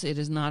goes, it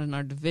is not in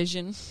our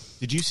division.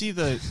 Did you see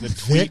the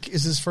tweet? Vic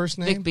is his first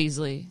name? Vic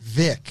Beasley.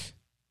 Vic.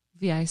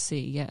 V-I-C,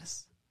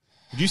 yes.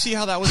 Did you see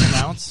how that was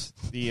announced?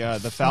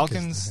 The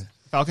Falcons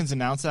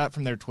announced that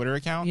from their Twitter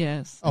account?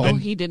 Yes. Oh.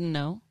 He didn't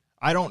know?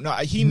 I don't know.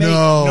 He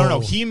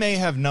may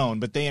have known,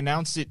 but they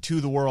announced it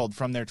to the world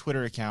from their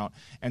Twitter account,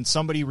 and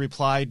somebody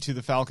replied to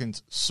the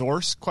Falcons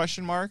source ?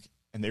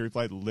 And they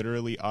replied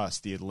literally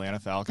us, the Atlanta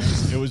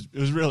Falcons. It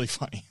was really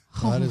funny.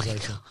 That is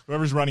awesome.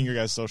 Whoever's running your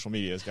guys' social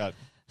media has got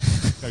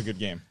a good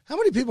game. How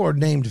many people are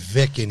named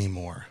Vic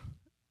anymore?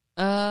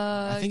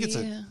 I think it's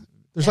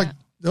There's like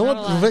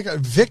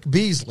Vic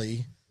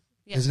Beasley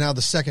is now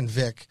the second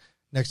Vic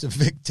next to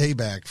Vic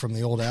Tabak from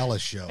the old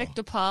Alice show. Vic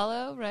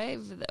DiPaolo, right?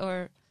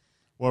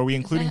 Well, are we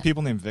including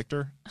people named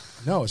Victor?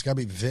 No, it's got to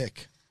be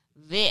Vic.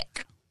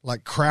 Vic.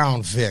 Like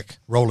Crown Vic,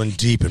 rolling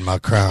deep in my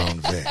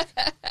Crown Vic.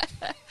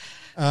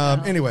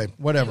 Anyway,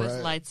 whatever. He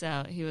was lights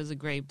out. He was a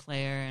great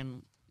player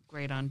and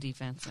great on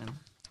defense, and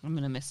I'm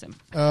going to miss him.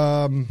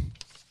 The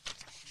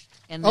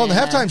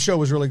halftime show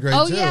was really great,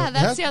 too. Yeah,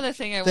 that's the other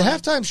thing I The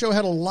wanted. halftime show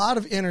had a lot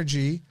of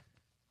energy,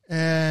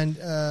 and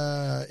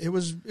it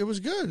was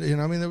good.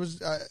 I mean, there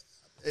was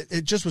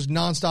it just was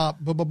nonstop,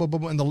 boom, boom, boom,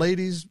 boom, and the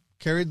ladies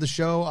carried the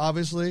show,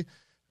 obviously.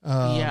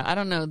 Yeah, I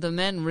don't know. The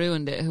men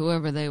ruined it,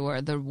 whoever they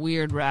were. The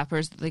weird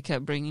rappers that they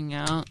kept bringing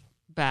out.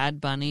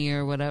 Bad Bunny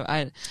or whatever.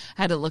 I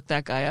had to look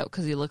that guy up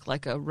because he looked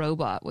like a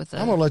robot with a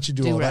I'm going to let you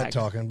do all do-rag. that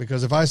talking,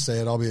 because if I say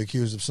it, I'll be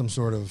accused of some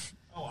sort of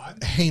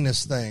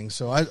heinous thing.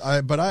 So I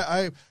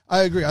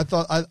agree.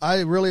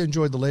 I really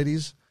enjoyed the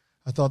ladies.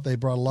 I thought they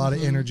brought a lot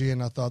of energy,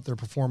 and I thought their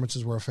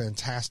performances were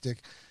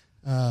fantastic.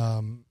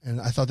 And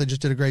I thought they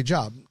just did a great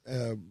job.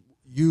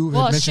 You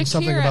had mentioned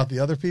something about the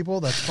other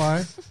people. That's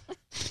fine.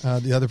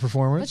 The other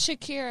performers. But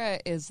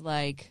Shakira is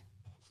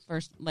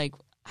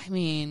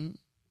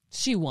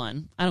she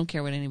won. I don't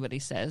care what anybody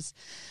says.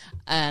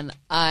 And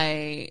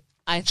I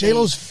think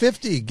J-Lo's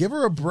 50. Give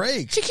her a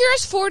break.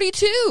 Shakira's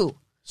 42.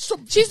 So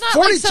She's not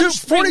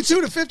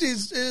 42 to 50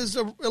 is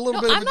a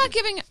little bit.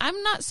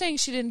 I'm not saying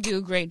she didn't do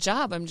a great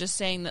job. I'm just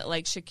saying that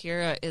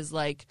Shakira is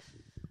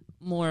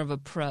more of a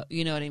pro.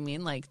 You know what I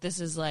mean? This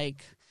is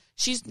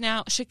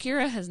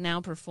Shakira has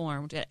now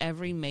performed at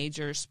every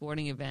major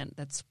sporting event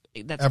that's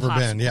ever possible.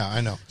 been. Yeah,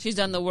 I know. She's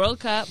done the World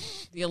Cup,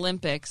 the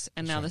Olympics,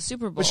 and now the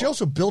Super Bowl. But she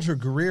also built her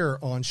career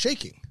on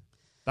shaking.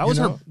 That was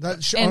her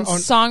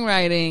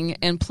songwriting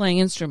and playing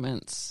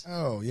instruments.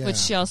 Oh yeah, which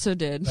she also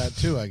did. That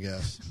too, I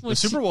guess. The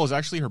Super Bowl was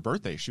actually her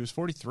birthday. She was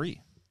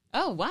 43.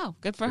 Oh wow,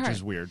 good for her. Which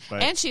is weird,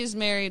 but and she's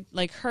married.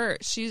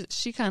 She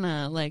kind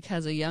of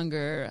has a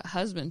younger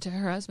husband.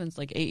 Her husband's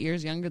 8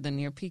 years younger than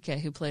your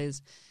PK, who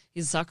plays.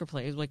 He's a soccer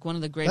player. He's one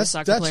of the greatest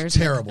soccer players.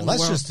 That's terrible.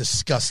 That's just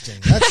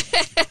disgusting.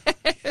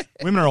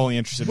 Women are only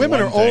interested.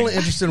 Only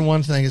interested in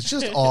one thing. It's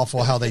just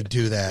awful how they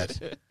do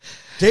that.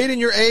 Dating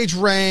your age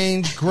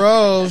range,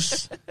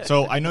 gross.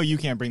 So I know you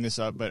can't bring this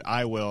up, but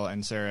I will.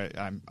 And Sarah,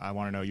 I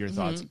want to know your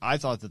thoughts. I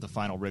thought that the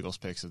final Riggles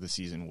picks of the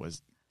season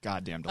was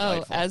goddamn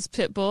delightful. Oh, as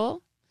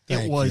Pitbull?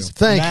 It was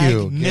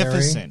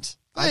magnificent.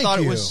 I thought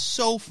it was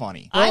so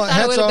funny. I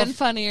thought it would have been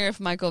funnier if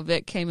Michael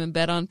Vick came and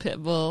bet on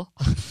Pitbull.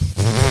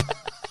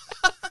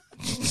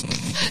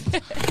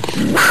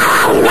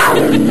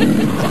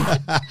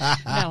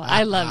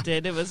 I loved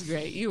it. It was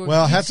great. You were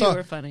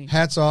were funny.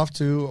 Hats off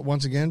to,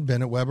 once again,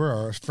 Bennett Weber,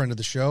 our friend of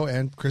the show,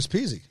 and Chris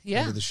Peasy,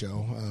 friend of the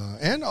show,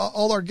 and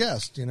all our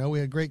guests. You know, we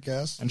had great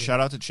guests. And shout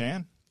out to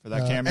Chan for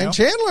that cameo. And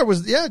Chandler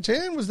was there,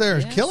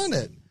 killing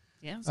it.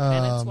 Yeah, it was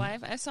Bennett's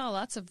wife. I saw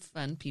lots of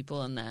fun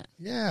people in that.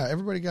 Yeah,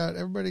 everybody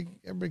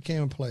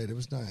came and played. It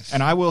was nice.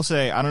 And I will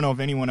say, I don't know if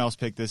anyone else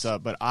picked this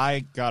up, but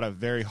I got a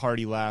very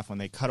hearty laugh when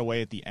they cut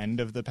away at the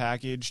end of the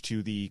package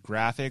to the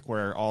graphic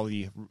where all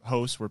the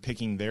hosts were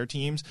picking their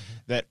teams.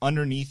 That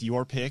underneath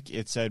your pick,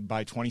 it said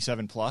by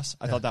 27 plus.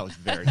 I thought that was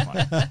very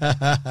funny.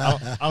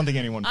 I don't think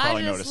anyone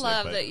probably noticed it. I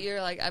just love that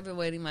you're like, I've been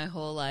waiting my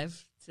whole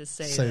life to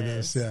say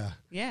this.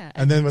 Yeah.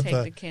 And then with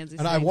the Kansas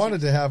and I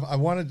wanted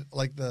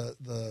like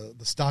the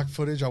stock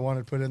footage I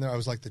wanted to put in there. I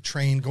was like the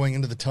train going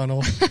into the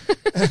tunnel.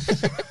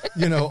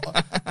 You know,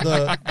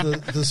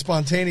 the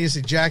spontaneous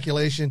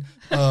ejaculation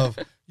of,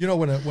 you know,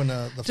 when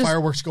the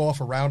fireworks go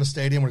off around a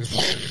stadium when it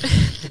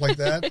goes like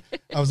that.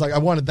 I was like, I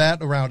wanted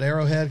that around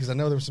Arrowhead because I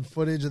know there was some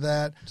footage of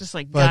that. Just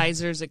like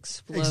geysers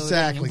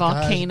exploding, and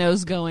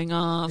volcanoes going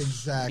off.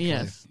 Exactly.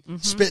 Yes. Mm-hmm.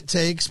 Spit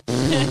takes.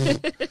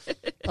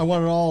 I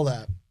wanted all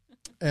that.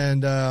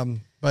 And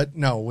but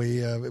no,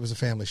 it was a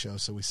family show,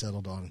 so we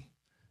settled on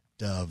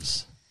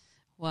doves.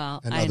 Well,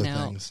 and I other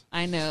know, things.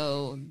 I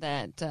know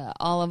that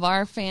all of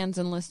our fans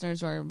and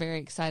listeners are very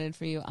excited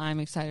for you. I'm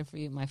excited for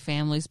you. My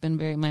family's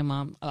been my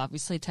mom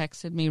obviously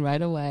texted me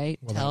right away.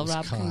 Tell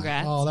Rob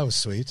congrats. Oh, that was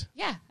sweet.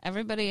 Yeah,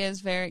 everybody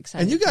is very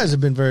excited. And you guys have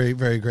been very,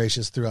 very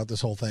gracious throughout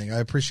this whole thing. I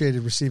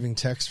appreciated receiving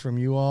texts from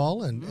you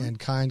all and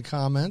kind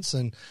comments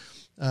and.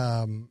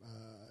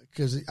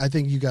 Because I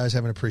think you guys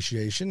have an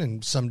appreciation,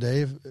 and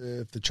someday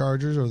if the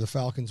Chargers or the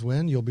Falcons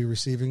win, you'll be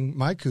receiving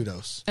my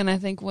kudos. And I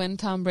think when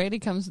Tom Brady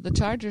comes to the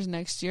Chargers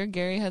next year,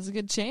 Gary has a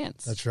good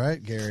chance. That's right,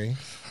 Gary.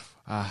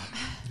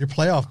 You're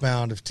playoff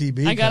bound if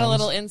TB I got comes. a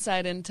little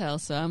inside intel,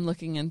 so I'm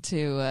looking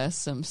into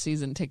some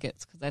season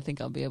tickets because I think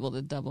I'll be able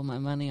to double my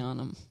money on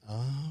them.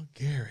 Oh,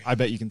 Gary. I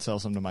bet you can sell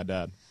some to my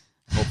dad.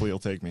 Hopefully he'll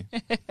take me.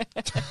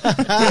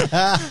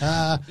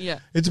 Yeah.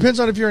 It depends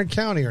on if you're in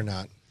county or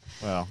not.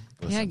 Well,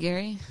 listen. Yeah,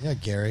 Gary. Yeah,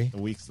 Gary.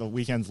 The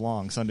weekend's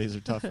long. Sundays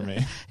are tough for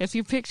me. If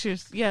your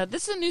pictures,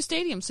 this is a new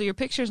stadium, so your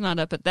picture's not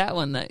up at that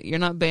one. That you're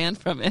not banned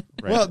from it.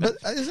 Right. Well, but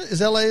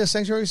is LA a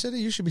sanctuary city?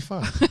 You should be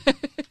fine.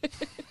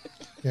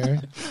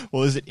 Gary.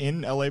 Well, is it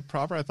in LA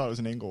proper? I thought it was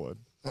in Inglewood.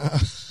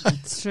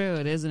 It's true.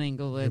 It is in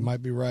Inglewood. You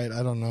might be right.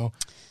 I don't know.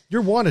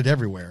 You're wanted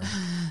everywhere,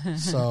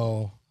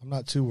 so I'm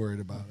not too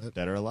worried about it.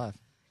 Dead or alive.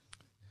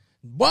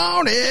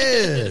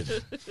 Wanted.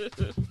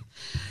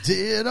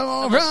 Did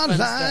all right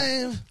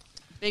live.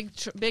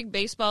 Big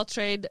baseball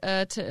trade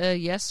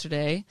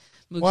yesterday.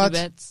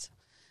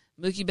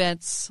 Mookie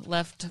Betts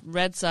left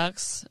Red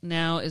Sox,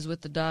 now is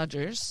with the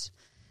Dodgers,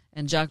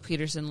 and Jock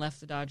Peterson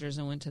left the Dodgers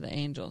and went to the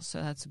Angels.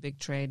 So that's a big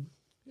trade.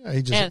 Yeah,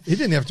 he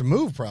didn't have to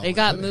move. Probably they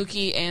got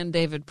Mookie and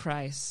David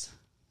Price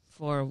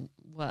for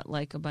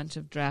like a bunch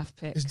of draft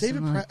picks. Is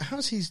David Price?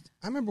 How's he?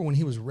 I remember when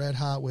he was red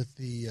hot with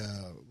the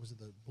was it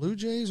the Blue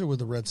Jays or with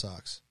the Red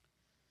Sox?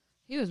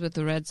 He was with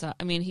the Red Sox.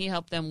 I mean, he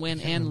helped them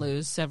win and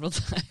lose several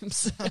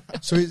times.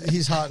 So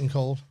he's hot and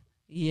cold?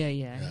 Yeah,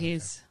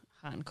 he's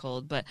hot and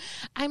cold. But,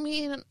 I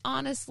mean,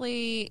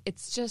 honestly,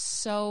 it's just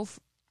so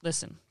 –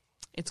 listen,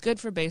 it's good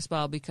for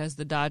baseball because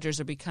the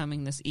Dodgers are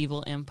becoming this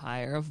evil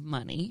empire of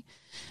money.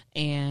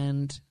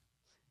 And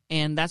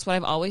that's what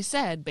I've always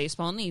said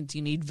baseball needs.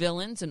 You need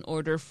villains in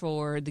order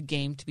for the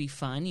game to be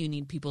fun. You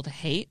need people to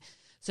hate.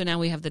 So now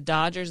we have the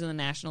Dodgers in the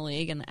National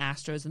League and the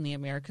Astros in the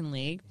American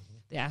League.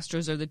 The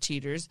Astros are the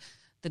cheaters.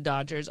 The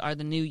Dodgers are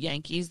the new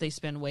Yankees. They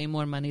spend way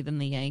more money than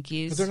the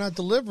Yankees. But they're not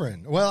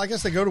delivering. Well, I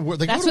guess they go to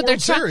World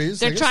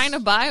Series. They're trying to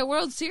buy a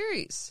World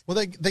Series. Well,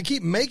 they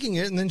keep making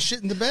it and then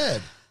shit in the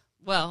bed.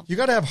 Well, you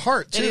got to have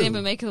heart, too. They didn't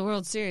even make the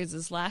World Series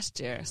this last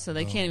year, so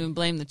they can't even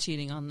blame the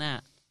cheating on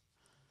that.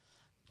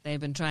 They've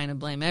been trying to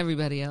blame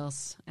everybody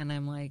else, and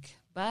I'm like,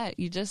 but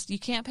you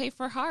can't pay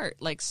for heart.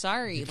 Like,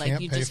 sorry,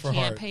 you just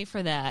can't pay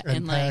for that.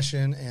 And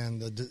passion and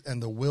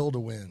the will to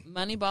win.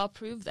 Moneyball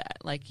proved that.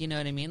 Like, you know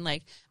what I mean?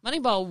 Like,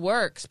 Moneyball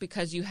works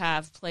because you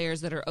have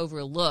players that are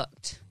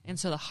overlooked, and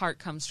so the heart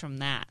comes from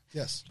that.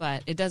 Yes.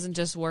 But it doesn't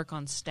just work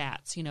on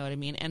stats, you know what I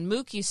mean? And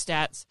Mookie's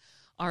stats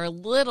are a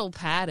little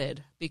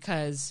padded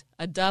because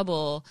a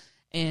double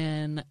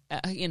in,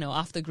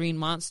 off the green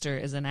monster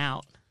is an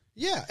out.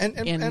 Yeah,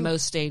 in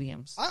most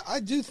stadiums. I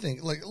do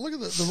think, like, look at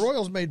the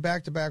Royals made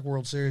back-to-back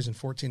World Series in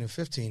 14 and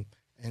 15,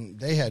 and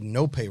they had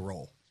no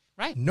payroll.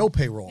 Right. No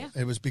payroll.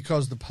 Yeah. It was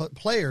because the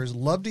players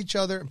loved each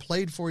other and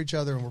played for each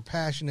other and were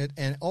passionate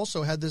and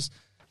also had this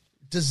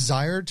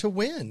desire to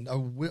win,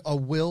 a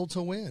will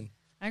to win.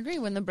 I agree.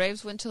 When the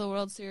Braves went to the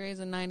World Series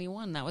in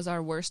 91, that was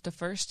our worst to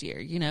first year.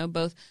 You know,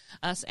 both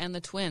us and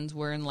the Twins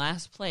were in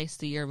last place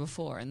the year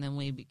before, and then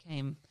we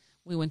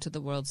went to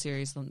the World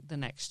Series the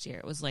next year.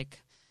 It was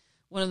like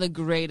one of the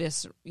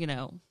greatest,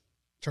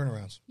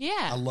 turnarounds. Yeah.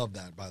 I love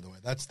that, by the way.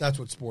 That's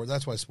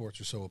why sports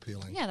are so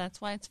appealing. Yeah,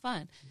 that's why it's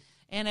fun.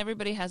 And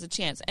everybody has a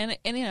chance. And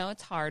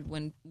it's hard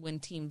when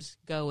teams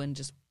go and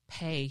just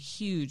pay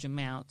huge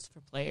amounts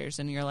for players,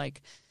 and you're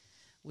like,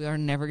 we are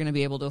never going to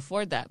be able to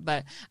afford that.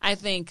 But I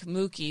think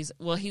Mookie's,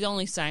 well, he's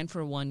only signed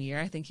for 1 year.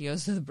 I think he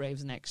goes to the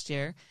Braves next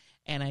year,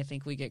 and I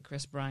think we get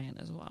Chris Bryant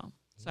as well.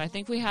 So I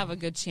think we have a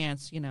good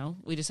chance.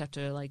 We just have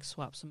to like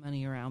swap some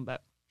money around.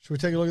 But should we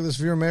take a look at this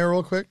viewer mail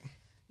real quick?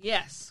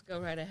 Yes,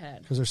 go right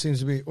ahead. Because there seems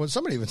to be,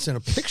 somebody even sent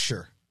a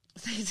picture.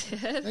 They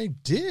did? They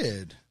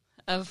did.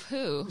 Of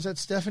who? Is that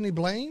Stephanie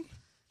Blaine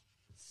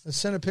that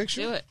sent a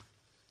picture? Do it.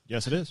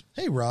 Yes, it is.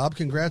 Hey, Rob,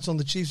 congrats on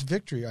the Chiefs'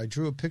 victory. I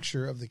drew a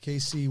picture of the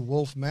KC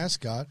Wolf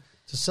mascot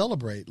to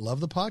celebrate. Love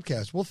the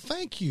podcast. Well,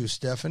 thank you,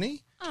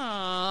 Stephanie.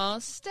 Oh,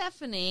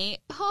 Stephanie.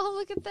 Oh,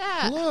 look at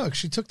that. Look,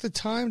 she took the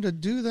time to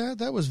do that.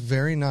 That was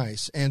very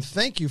nice. And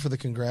thank you for the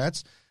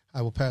congrats.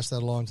 I will pass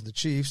that along to the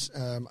Chiefs.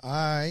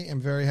 I am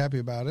very happy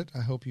about it.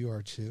 I hope you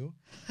are too.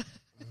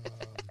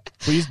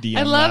 Please DM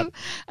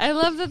I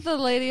love that the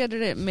lady under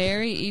it,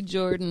 Mary E.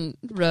 Jordan,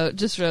 wrote,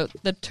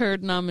 the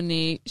turd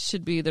nominee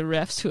should be the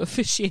refs who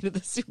officiated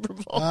the Super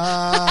Bowl.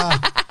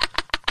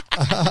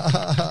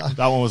 That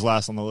one was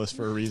last on the list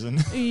for a reason.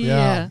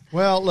 Yeah.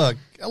 Well, look.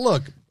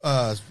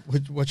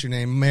 What's your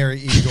name?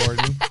 Mary E.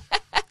 Jordan.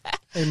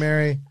 Hey,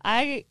 Mary.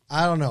 I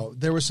don't know.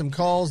 There were some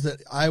calls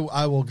that I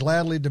will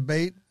gladly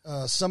debate.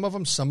 Some of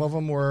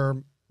them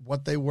were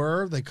what they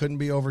were. They couldn't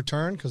be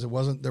overturned because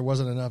there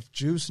wasn't enough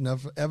juice,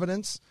 enough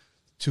evidence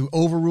to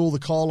overrule the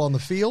call on the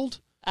field.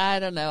 I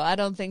don't know. I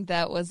don't think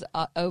that was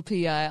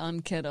OPI on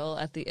Kittle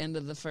at the end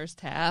of the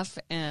first half,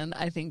 and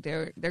I think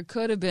there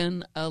could have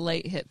been a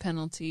late hit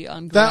penalty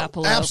on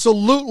Garoppolo.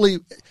 Absolutely.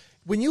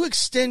 When you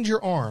extend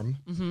your arm,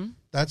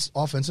 that's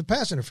offensive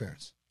pass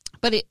interference.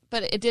 But it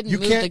didn't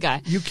move the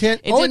guy. You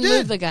can't. It didn't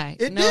move the guy.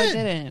 It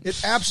didn't.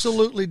 It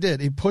absolutely did.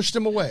 He pushed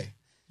him away.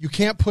 You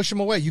can't push him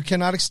away. You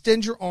cannot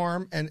extend your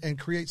arm and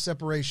create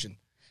separation.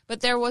 But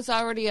there was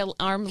already an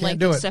arm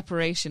length of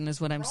separation is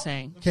what I'm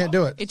saying. Can't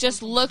do it. It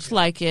just looked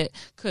like it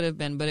could have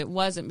been, but it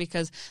wasn't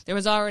because there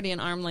was already an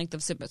arm length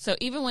of separation. So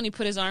even when he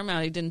put his arm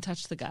out, he didn't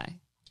touch the guy.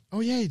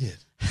 Oh, yeah, he did.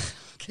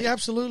 Okay. He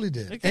absolutely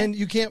did. Okay. And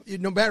you can't,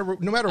 no matter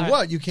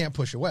what, you can't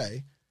push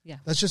away. Yeah.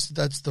 That's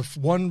the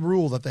one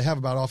rule that they have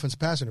about offensive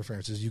pass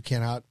interference is you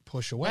cannot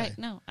push away. Right.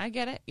 No, I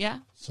get it. Yeah.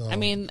 So, I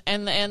mean,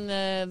 and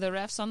the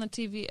refs on the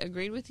TV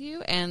agreed with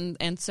you,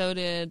 and so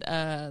did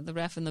the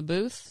ref in the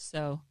booth.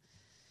 So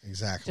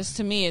exactly. Just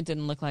to me, it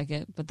didn't look like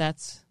it, but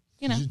that's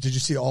Did you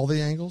see all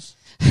the angles?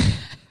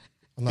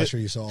 I'm not sure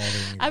you saw all the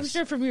angles. I'm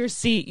sure from your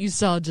seat you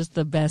saw just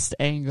the best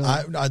angle.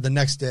 The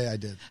next day I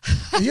did.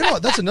 You know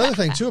what? That's another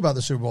thing too about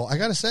the Super Bowl. I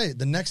got to say,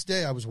 the next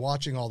day I was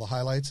watching all the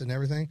highlights and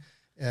everything.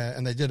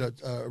 And they did a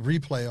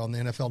replay on the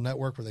NFL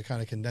Network where they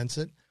kind of condense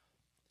it.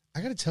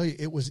 I got to tell you,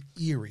 it was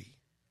eerie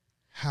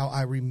how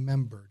I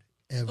remembered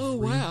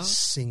every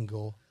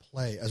single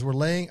play. As we're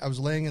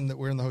in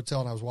the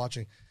hotel and I was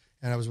watching,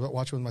 and I was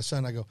watching with my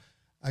son. I go,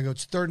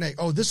 it's 3rd and 8.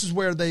 Oh, this is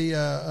where they,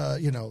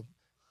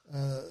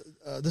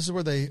 this is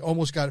where they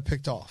almost got it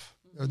picked off.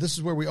 Or this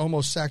is where we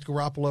almost sacked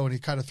Garoppolo and he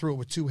kind of threw it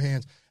with 2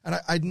 hands. And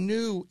I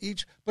knew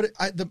each, but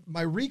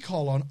my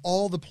recall on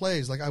all the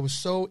plays, like I was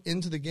so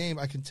into the game,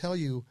 I can tell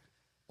you.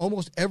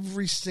 Almost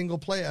every single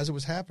play as it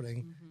was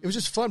happening. It was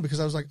just fun because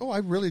I was like, I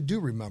really do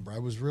remember. I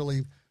was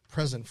really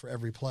present for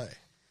every play.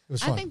 It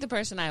was fun. I think the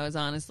person I was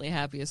honestly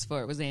happiest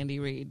for was Andy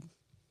Reid.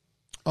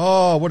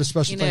 Oh, what a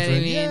special thing for him. I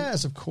mean?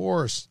 Yes, of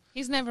course.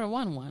 He's never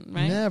won one,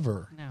 right?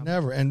 Never. No.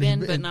 Never. And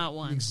but not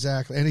one.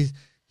 Exactly. And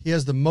he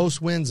has the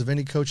most wins of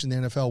any coach in the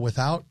NFL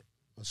without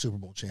a Super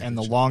Bowl championship. And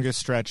the longest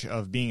stretch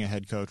of being a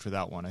head coach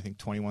without one, I think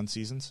 21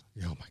 seasons.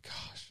 Oh, my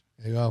gosh.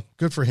 There you go.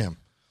 Good for him.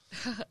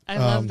 I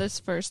love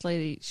this First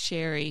Lady,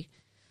 Sherry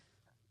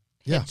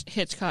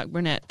Hitchcock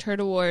Burnett.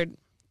 Turd Award,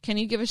 can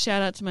you give a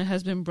shout out to my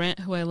husband, Brent,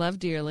 who I love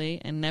dearly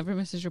and never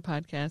misses your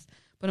podcast?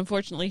 But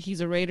unfortunately,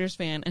 he's a Raiders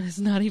fan and has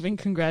not even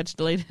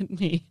congratulated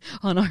me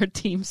on our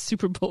team's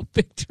Super Bowl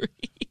victory.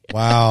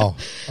 Wow.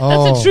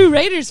 That's a true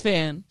Raiders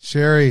fan.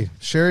 Sherry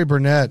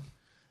Burnett.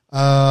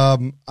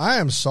 I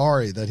am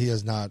sorry that he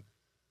has not.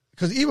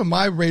 Because even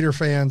my Raider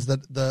fans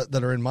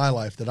that are in my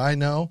life that I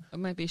know. It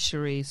might be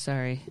Cherie,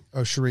 sorry.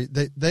 Oh, Cherie.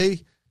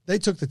 They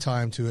took the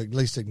time to at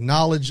least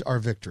acknowledge our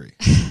victory.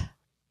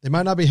 They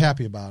might not be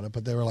happy about it,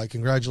 but they were like,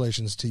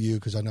 congratulations to you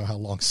because I know how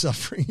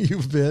long-suffering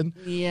you've been.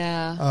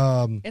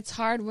 Yeah. It's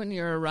hard when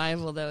you're a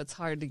rival, though. It's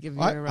hard to give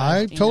you a rival.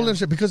 I totally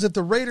understand. Because if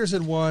the Raiders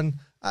had won,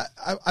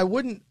 I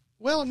wouldn't.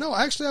 Well, no,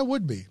 actually, I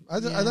would be.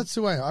 That's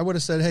who I am. I would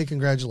have said, hey,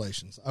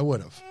 congratulations. I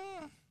would have.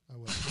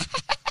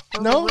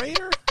 No?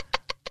 Raider?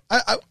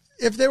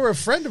 If they were a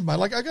friend of mine,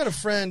 like I got a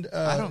friend.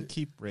 I don't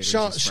keep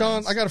Raiders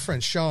Sean. I got a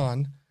friend,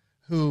 Sean,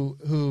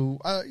 who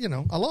I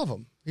love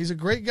him. He's a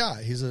great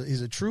guy. He's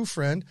a true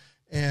friend,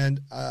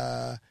 and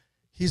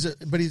he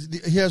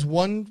has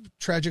one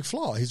tragic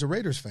flaw. He's a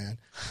Raiders fan,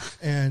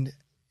 and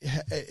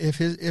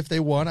if they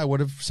won, I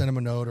would have sent him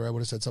a note or I would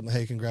have said something.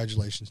 Hey,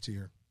 congratulations to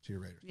your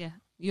Raiders. Yeah,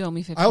 you owe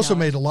me $50. I also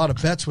made a lot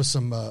of bets with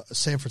some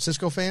San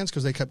Francisco fans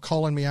because they kept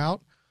calling me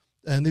out,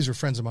 and these are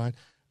friends of mine.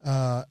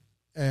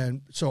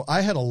 And so I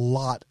had a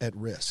lot at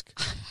risk.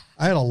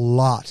 I had a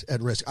lot at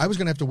risk. I was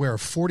going to have to wear a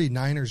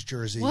 49ers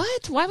jersey.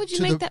 What? Why would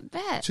you make that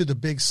bet? To the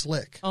Big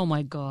Slick. Oh,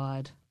 my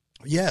God.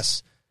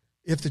 Yes.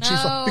 If the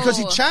Chiefs, because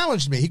he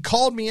challenged me. He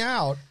called me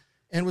out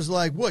and was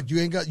like, what,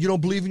 you don't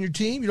believe in your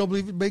team? You don't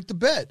believe in, make the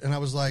bet. And I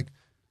was like,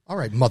 all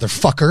right,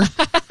 motherfucker.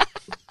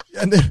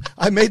 And then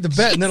I made the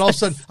bet. And then all of a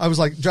sudden I was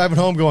like driving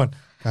home going,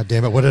 God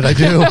damn it, what did I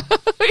do?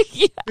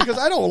 Yeah. Because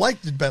I don't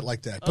like to bet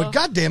like that. But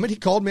God damn it, he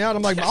called me out.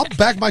 I'm like, I'll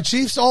back my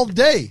Chiefs all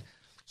day.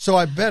 So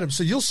I bet him.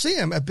 So you'll see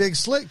him at Big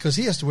Slick because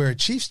he has to wear a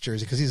Chiefs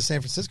jersey because he's a San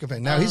Francisco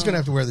fan. Now he's going to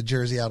have to wear the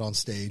jersey out on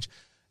stage,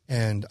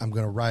 and I'm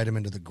going to ride him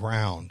into the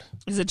ground.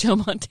 Is it Joe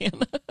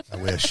Montana? I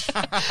wish.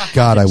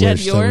 God, I Jed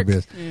wish. York?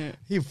 That would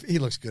be he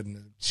looks good in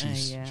the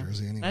Chiefs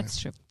jersey anyway. That's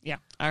true. Yeah.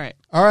 All right.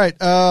 All right.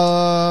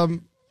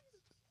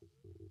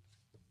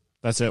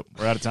 That's it.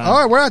 We're out of time. All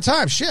right, we're out of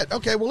time. Shit.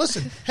 Okay, well,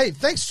 listen. Hey,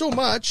 thanks so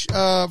much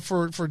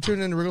for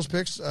tuning in to Riggle's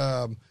Picks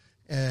and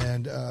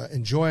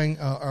enjoying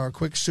our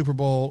quick Super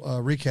Bowl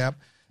recap.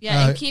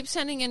 Yeah, and keep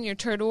sending in your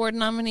Turd Award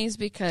nominees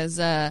because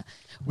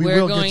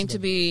we're going to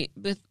be,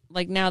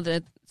 like now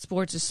that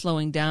sports is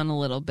slowing down a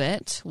little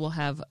bit, we'll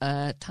have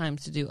time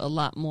to do a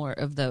lot more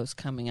of those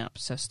coming up.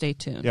 So stay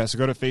tuned. Yeah, so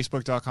go to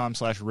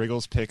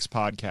facebook.com/Riggles Picks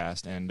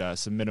Podcast and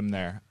submit them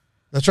there.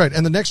 That's right.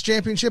 And the next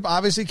championship,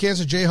 obviously,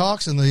 Kansas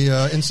Jayhawks in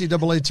the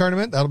NCAA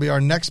tournament. That'll be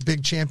our next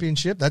big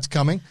championship. That's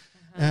coming.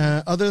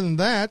 Other than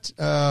that,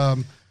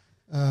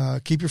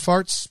 keep your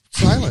farts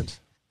silent.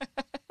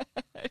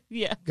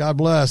 Yeah. God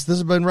bless. This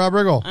has been Rob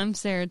Riggle. I'm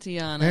Sarah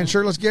Tiana. And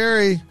Shirtless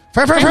Gary.